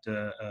mentioned that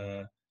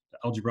the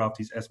algebra of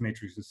these S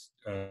matrices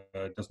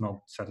does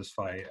not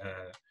satisfy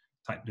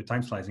the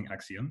time slicing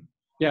axiom.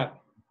 Yeah.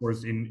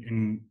 Whereas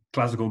in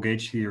classical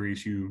gauge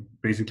theories, you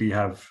basically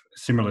have a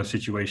similar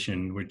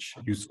situation, which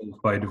you solve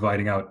by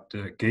dividing out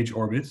the gauge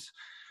orbits.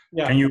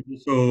 Yeah. Can you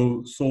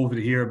also solve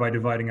it here by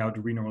dividing out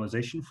the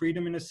renormalization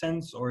freedom in a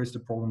sense, or is the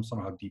problem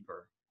somehow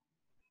deeper?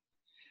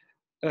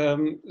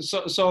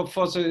 So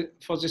for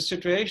the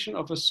situation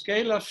of a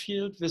scalar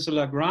field with a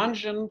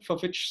Lagrangian, for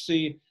which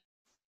the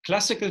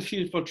classical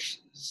field which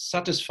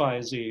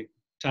satisfies the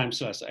time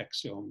slice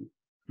axiom.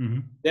 Mm-hmm.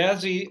 There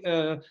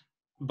the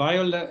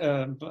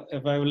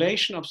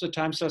violation of the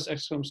time slice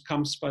axioms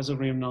comes by the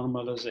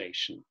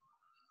renormalization.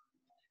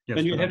 Yes,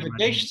 when you have a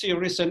gauge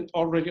series, then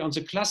already on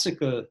the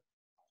classical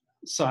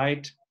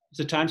side,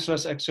 the time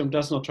slice axiom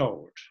does not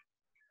hold.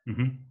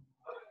 Mm-hmm.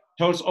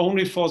 It holds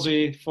only for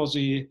the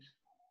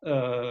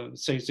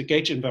say the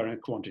gauge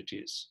invariant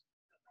quantities.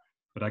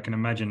 But I can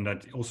imagine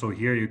that also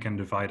here you can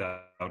divide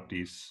out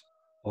these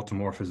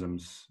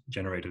automorphisms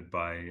generated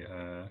by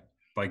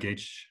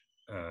gauge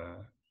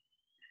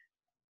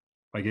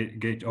by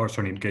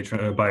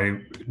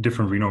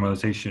different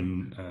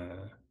renormalization.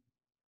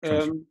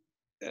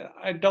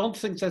 I don't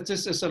think that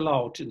this is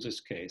allowed in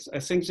this case. I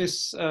think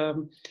this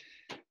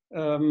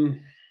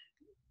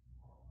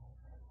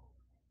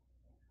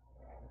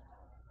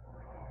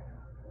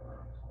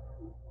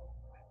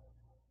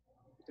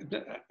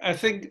I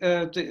think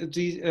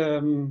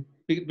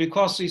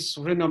because this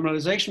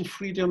renormalization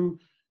freedom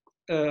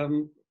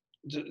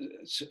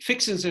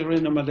fixing the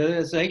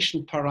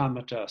renormalization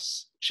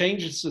parameters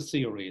changes the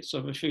theory.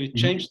 So if you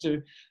change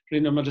the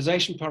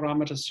renormalization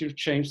parameters, you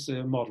change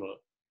the model.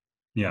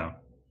 Yeah.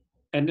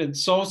 And in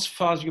so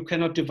far, you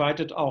cannot divide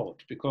it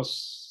out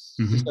because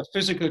these are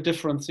physical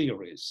different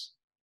theories.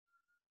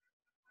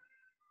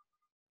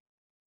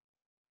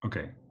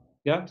 Okay.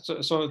 Yeah.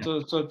 So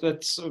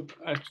that's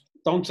I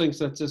don't think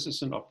that this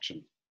is an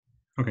option.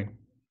 Okay.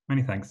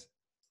 Many thanks.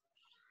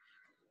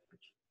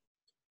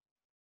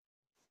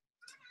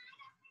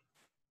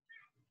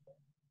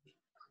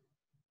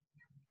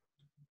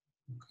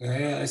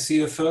 Okay, I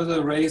see a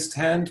further raised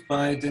hand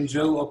by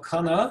Denjo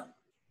O'Connor.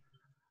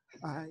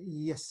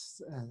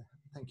 Yes,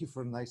 thank you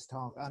for a nice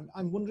talk.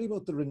 I'm wondering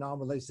about the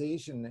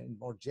renormalization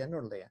more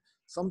generally.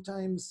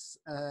 Sometimes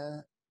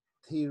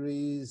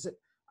theories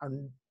are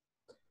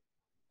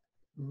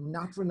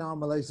not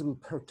renormalizable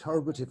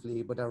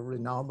perturbatively, but are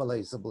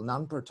renormalizable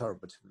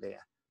non-perturbatively.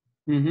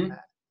 Mm-hmm.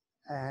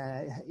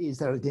 Is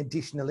there an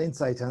additional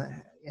insight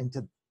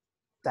into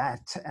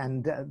that?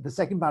 And the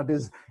second part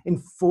is, in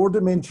 4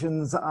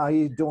 dimensions,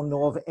 I don't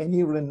know of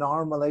any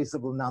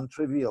renormalizable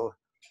non-trivial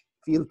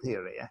field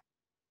theory.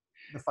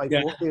 The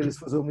 5-4 theories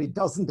presumably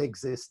doesn't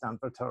exist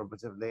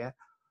non-perturbatively.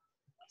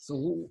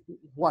 So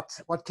what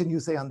can you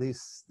say on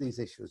these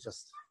issues?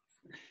 Just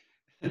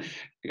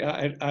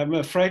yeah, I'm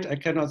afraid I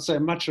cannot say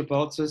much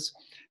about this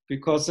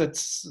because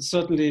that's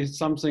certainly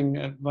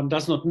something one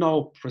does not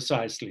know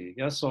precisely.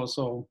 Yeah,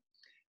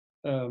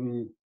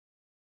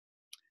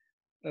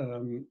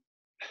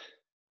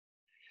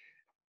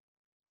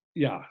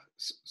 yeah.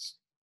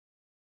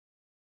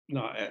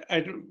 No,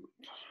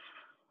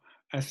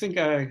 I think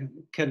I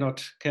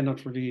cannot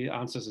really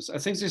answer this. I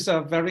think these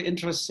are very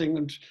interesting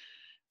and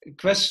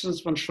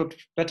questions one should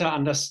better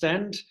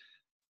understand,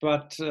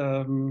 but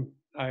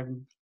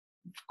I'm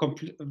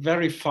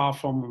very far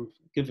from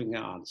giving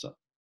an answer.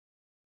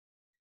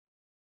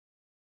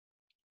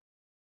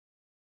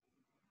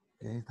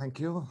 okay, thank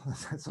you.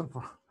 That's all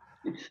for.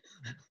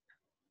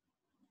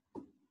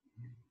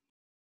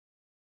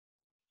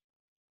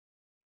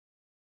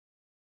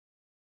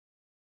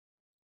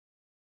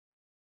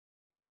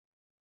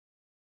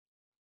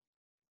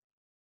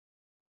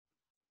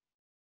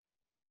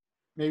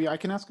 Maybe I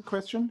can ask a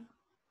question.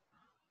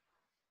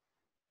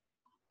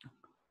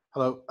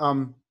 Hello.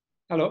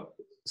 Hello.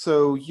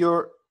 So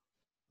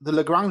the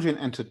Lagrangian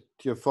entered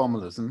your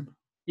formalism.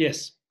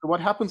 Yes. So what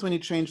happens when you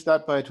change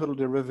that by a total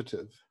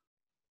derivative?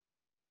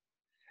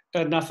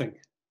 Nothing.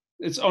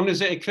 It's only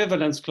the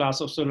equivalence class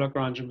of the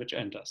Lagrangian which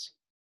enters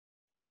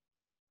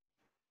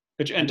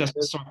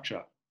the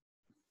structure.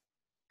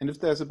 And if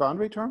there's a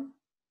boundary term?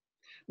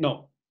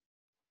 No.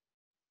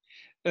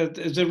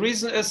 The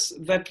reason is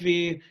that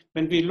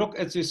when we look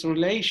at this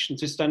relation,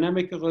 this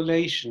dynamic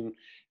relation,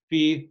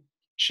 we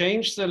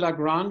change the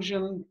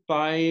Lagrangian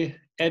by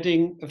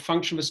adding a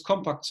function with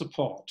compact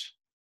support.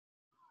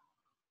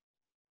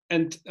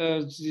 And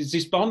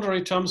these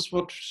boundary terms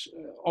would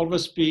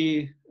always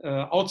be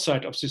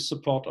outside of this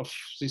support of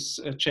this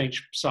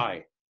change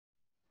psi.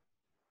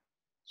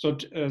 So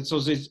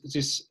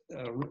this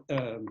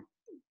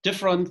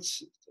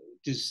difference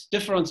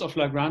of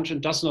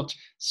Lagrangian does not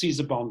see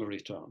the boundary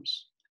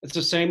terms. It's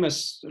the same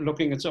as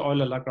looking at the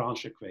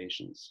Euler-Lagrange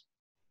equations.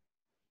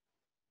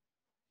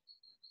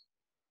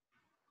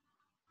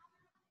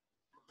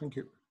 Thank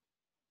you.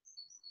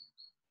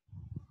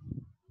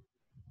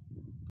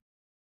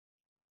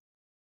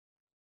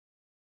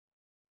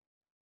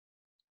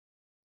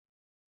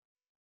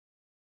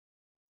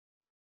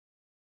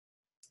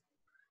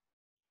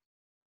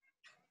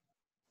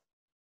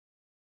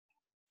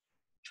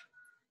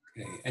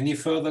 Okay, any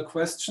further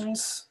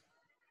questions?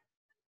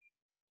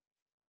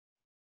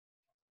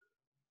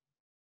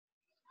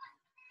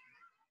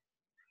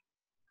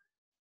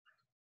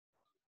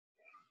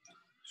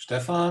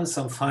 Stefan,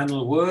 some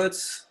final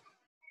words?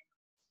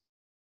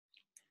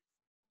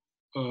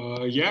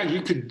 Yeah,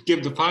 you could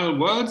give the final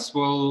words.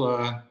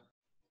 Well,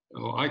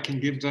 I can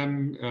give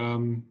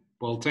them.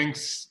 Well,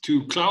 thanks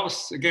to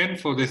Klaus again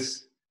for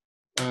this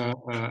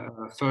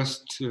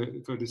first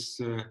for this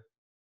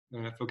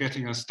for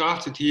getting us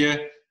started here.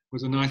 It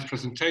was a nice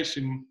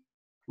presentation.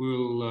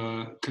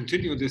 We'll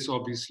continue this,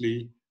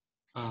 obviously.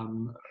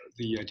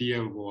 The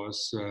idea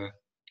was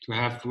to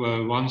have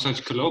one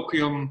such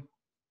colloquium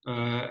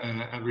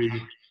every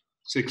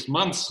 6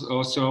 months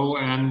or so,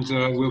 and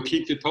we'll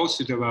keep you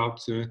posted about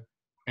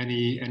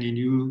any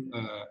new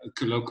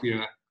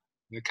colloquia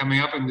coming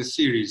up in the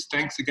series.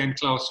 Thanks again,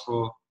 Klaus,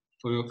 for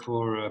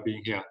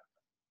being here.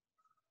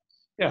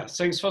 Yeah,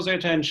 thanks for the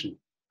attention.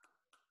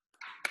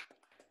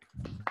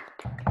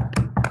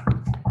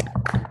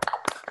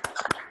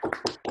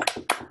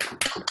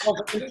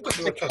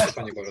 Dużo czasu,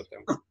 panie Boże.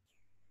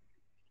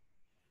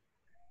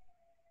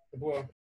 To było